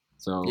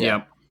 So Yeah.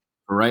 Yep.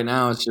 for right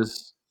now, it's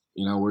just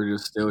we're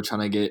just still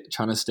trying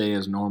to stay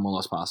as normal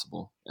as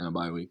possible in a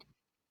bye week.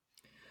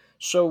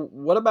 So,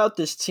 what about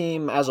this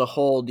team as a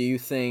whole do you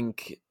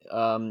think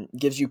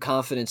gives you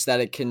confidence that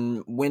it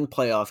can win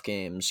playoff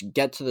games,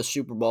 get to the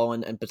Super Bowl,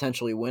 and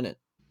potentially win it?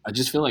 I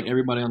just feel like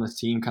everybody on this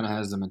team kind of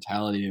has the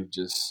mentality of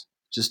just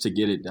to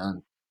get it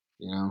done,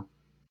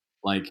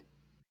 like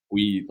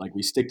we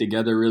stick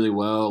together really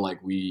well.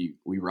 Like we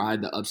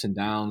ride the ups and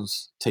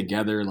downs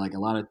together. Like a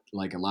lot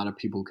of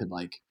people could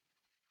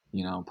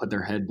put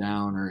their head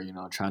down or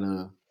try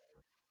to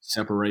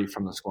separate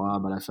from the squad,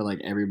 but I feel like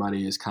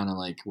everybody is kind of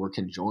like we're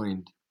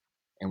conjoined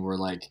and we're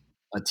like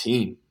a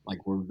team. Like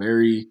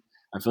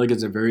I feel like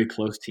it's a very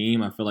close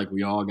team. I feel like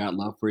we all got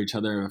love for each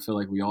other. I feel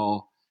like we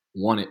all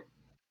want it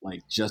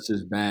like just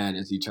as bad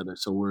as each other.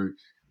 So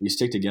we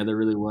stick together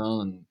really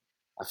well, and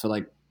I feel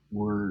like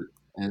we're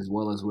as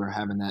well as we're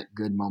having that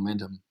good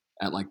momentum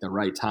at like the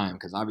right time,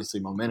 because obviously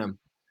momentum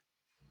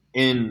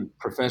in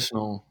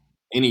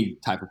any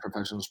type of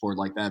professional sport,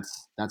 like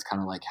that's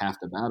kind of like half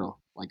the battle.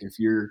 Like if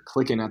you're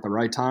clicking at the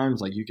right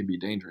times, like you can be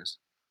dangerous.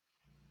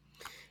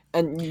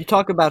 And you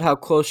talk about how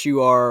close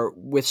you are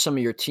with some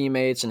of your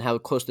teammates and how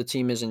close the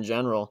team is in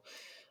general.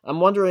 I'm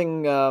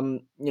wondering,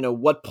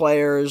 what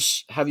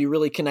players have you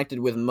really connected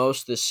with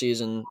most this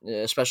season,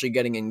 especially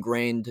getting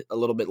ingrained a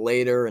little bit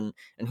later, and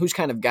who's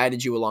kind of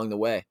guided you along the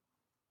way?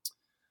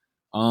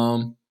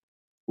 um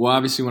well,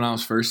 obviously when I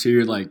was first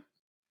here, like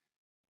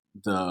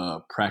the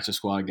practice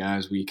squad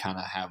guys, we kind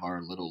of have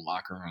our little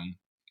locker room.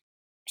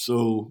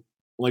 So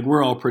like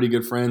we're all pretty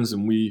good friends,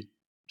 and we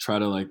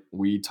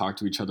talk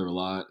to each other a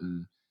lot,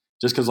 and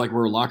just because like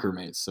we're locker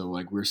mates, so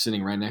like we're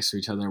sitting right next to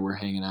each other, we're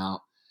hanging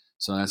out.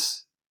 So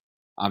that's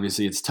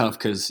obviously it's tough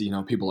because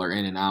people are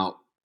in and out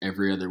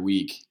every other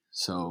week.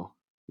 So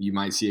you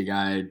might see a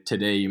guy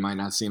today, you might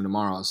not see him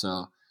tomorrow.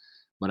 So,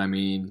 but I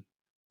mean,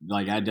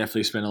 like I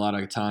definitely spend a lot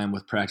of time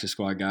with practice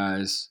squad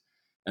guys,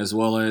 as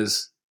well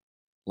as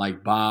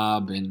like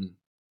Bob and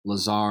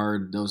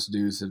Lazard. Those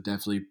dudes have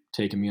definitely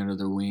taken me under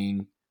their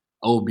wing.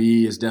 OB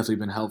has definitely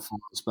been helpful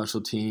on special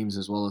teams,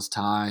 as well as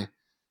Ty.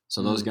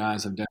 So those Mm.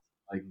 guys have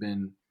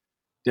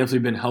definitely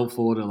been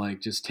helpful to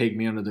like just take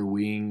me under their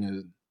wing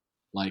and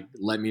like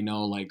let me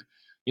know like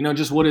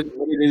just what it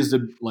is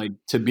to like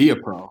to be a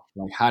pro.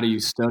 Like how do you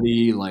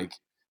study? Like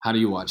how do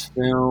you watch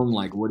film?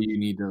 Like what do you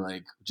need to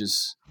like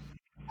just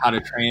how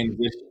to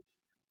transition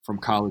from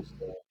college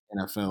to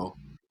NFL?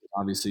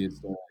 Obviously, it's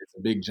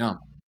a big jump,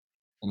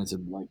 and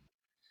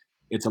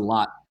it's a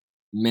lot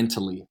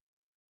mentally.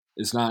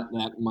 It's not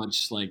that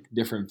much like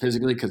different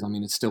physically because I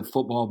mean it's still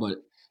football, but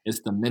it's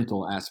the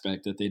mental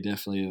aspect that they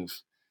definitely have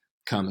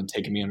come and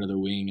taken me under their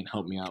wing and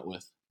helped me out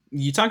with.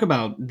 You talk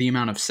about the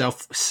amount of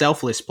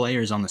selfless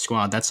players on the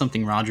squad. That's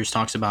something Rogers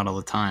talks about all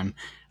the time.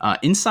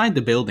 Inside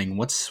the building,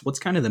 what's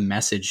kind of the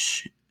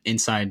message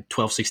inside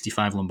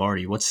 1265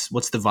 Lombardi? What's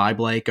the vibe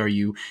like? Are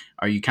you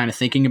kind of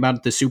thinking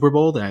about the Super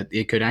Bowl, that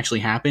it could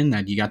actually happen,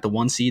 that you got the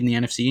 1 seed in the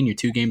NFC and you're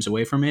 2 games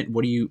away from it?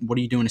 What are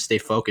you doing to stay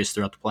focused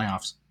throughout the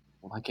playoffs?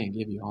 Well, I can't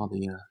give you all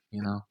the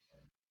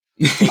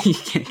You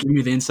can't give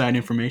me the inside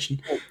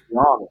information.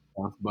 all the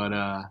stuff, but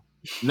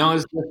no,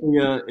 it's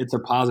definitely it's a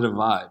positive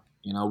vibe.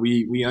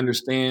 We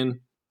understand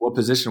what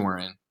position we're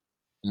in.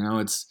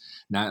 It's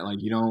not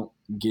like you don't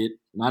get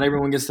not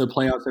everyone gets to the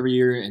playoffs every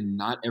year, and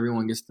not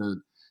everyone gets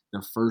the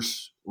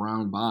first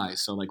round bye.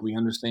 So like we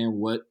understand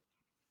what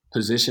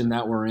position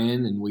that we're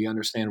in, and we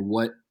understand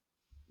what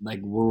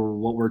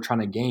we're trying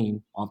to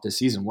gain off the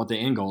season, what the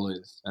end goal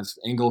is. That's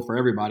the end goal for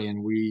everybody,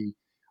 and we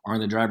are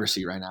in the driver's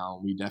seat right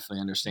now. We definitely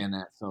understand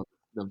that. So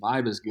the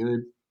vibe is good.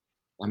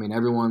 I mean,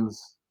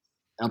 everyone's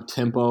up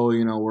tempo.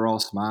 We're all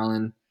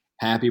smiling,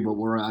 happy, but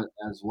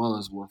as well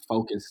as we're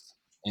focused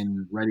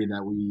and ready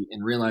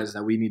and realize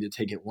that we need to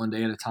take it one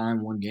day at a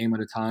time, one game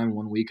at a time,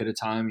 one week at a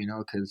time.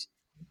 Because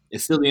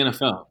it's still the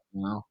NFL.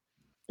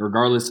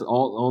 Regardless,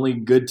 all only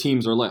good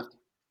teams are left.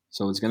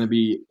 So it's gonna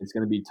be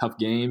tough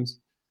games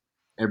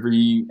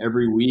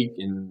every week,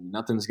 and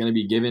nothing's gonna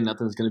be given,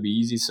 nothing's gonna be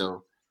easy.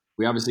 So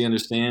we obviously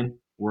understand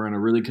we're in a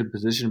really good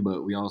position,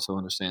 but we also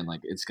understand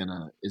like it's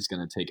gonna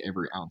take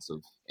every ounce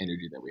of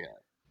energy that we have.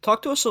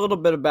 Talk to us a little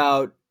bit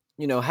about,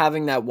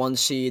 having that 1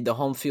 seed, the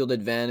home field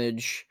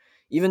advantage.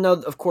 Even though,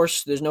 of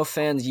course, there's no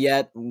fans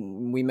yet,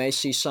 we may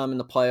see some in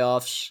the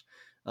playoffs,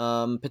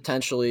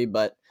 potentially.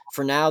 But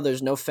for now,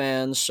 there's no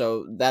fans,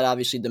 so that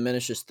obviously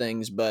diminishes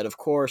things. But of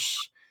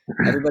course,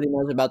 everybody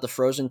knows about the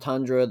frozen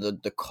tundra,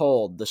 the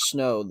cold, the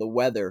snow, the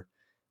weather.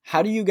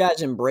 How do you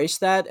guys embrace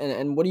that,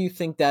 and what do you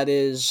think that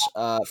is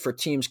for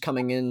teams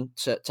coming in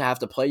to have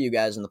to play you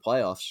guys in the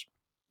playoffs?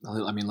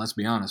 I mean, let's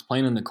be honest,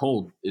 playing in the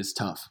cold is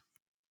tough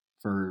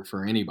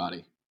for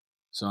anybody.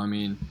 So I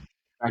mean,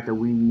 the fact that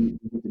we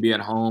get to be at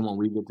home and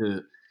we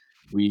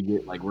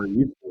get like we're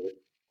used to it.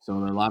 So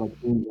there are a lot of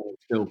teams that are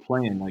still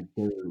playing like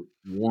they're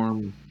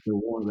located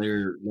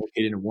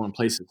in warm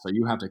places. So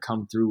you have to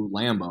come through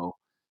Lambeau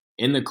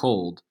in the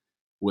cold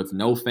with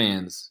no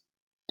fans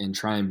and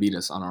try and beat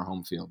us on our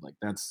home field. Like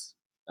that's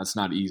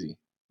not easy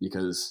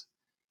because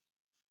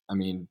I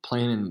mean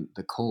playing in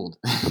the cold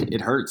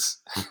it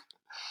hurts.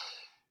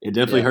 it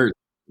definitely Yeah. hurts.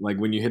 Like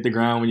when you hit the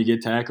ground, when you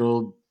get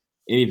tackled,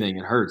 anything,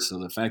 it hurts. So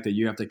the fact that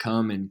you have to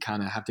come and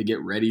kind of have to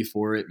get ready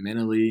for it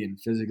mentally and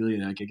physically,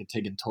 like it could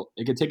take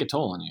a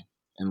toll on you.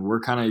 And we're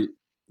kind of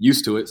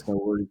used to it, so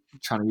we're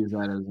trying to use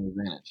that as an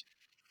advantage.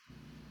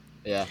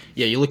 Yeah.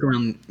 Yeah, you look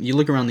around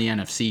the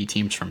NFC,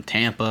 teams from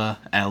Tampa,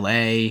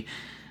 LA,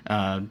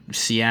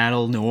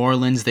 Seattle, New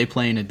Orleans, they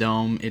play in a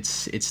dome.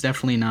 It's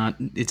definitely not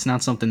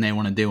something they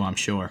want to do, I'm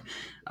sure.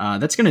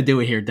 That's going to do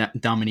it here,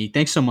 Dominique.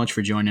 Thanks so much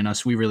for joining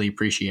us. We really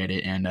appreciate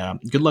it, and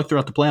good luck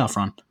throughout the playoff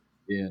run.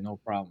 Yeah, no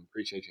problem.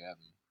 Appreciate you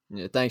having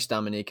me. Yeah. Thanks,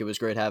 Dominique. It was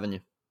great having you.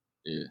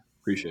 Yeah,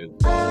 appreciate it.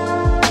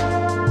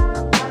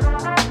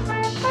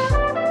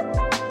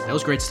 That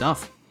was great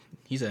stuff.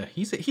 He's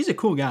a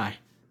cool guy.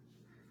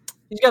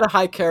 He's got a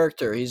high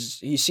character. He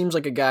seems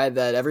like a guy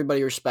that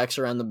everybody respects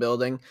around the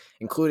building,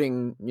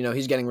 including,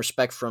 he's getting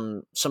respect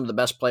from some of the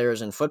best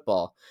players in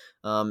football,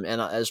 and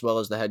as well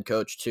as the head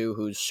coach too,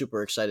 who's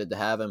super excited to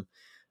have him.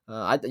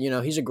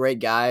 He's a great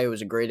guy. It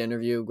was a great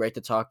interview. Great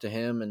to talk to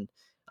him, and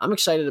I'm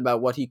excited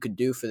about what he could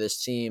do for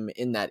this team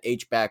in that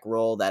H-back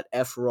role, that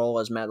F role,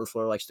 as Matt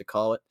LaFleur likes to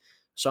call it.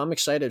 So I'm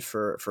excited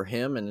for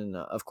him, and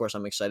of course,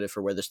 I'm excited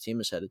for where this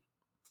team is headed.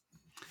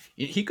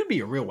 He could be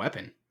a real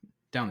weapon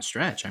down the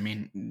stretch. I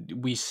mean,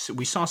 we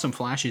saw some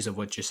flashes of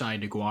what Josiah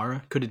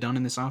DeGuara could have done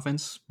in this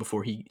offense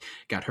before he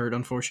got hurt,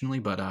 unfortunately.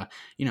 But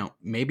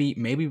maybe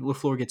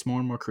LaFleur gets more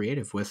and more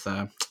creative with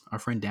our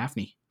friend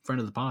Daphne,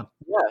 friend of the pod.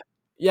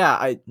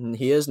 Yeah,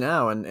 he is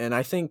now, and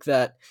I think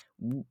that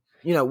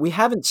we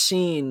haven't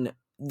seen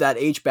that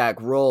H-back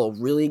role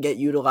really get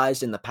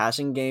utilized in the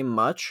passing game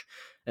much.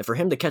 And for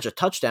him to catch a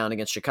touchdown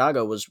against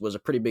Chicago was a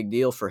pretty big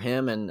deal for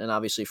him and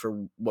obviously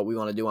for what we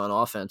want to do on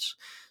offense.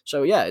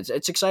 So, yeah,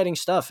 it's exciting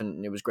stuff,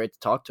 and it was great to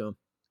talk to him.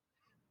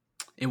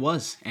 It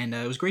was, and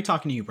it was great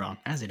talking to you, Braun,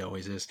 as it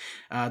always is.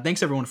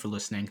 Thanks, everyone, for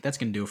listening. That's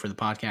going to do it for the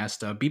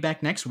podcast. Be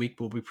back next week.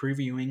 We'll be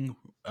previewing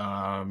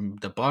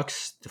the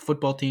Bucs, the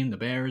football team, the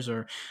Bears,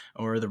 or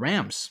the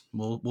Rams.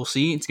 We'll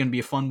see. It's going to be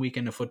a fun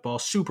weekend of football,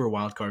 super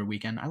wild card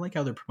weekend. I like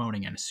how they're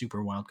promoting it, a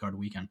super wild card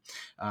weekend.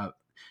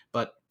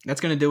 But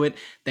that's going to do it.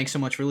 Thanks so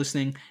much for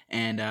listening,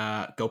 and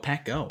go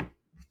Pack Go.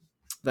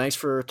 Thanks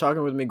for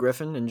talking with me,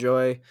 Griffin.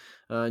 Enjoy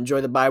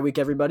the bye week,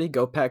 everybody.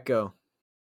 Go Pack Go.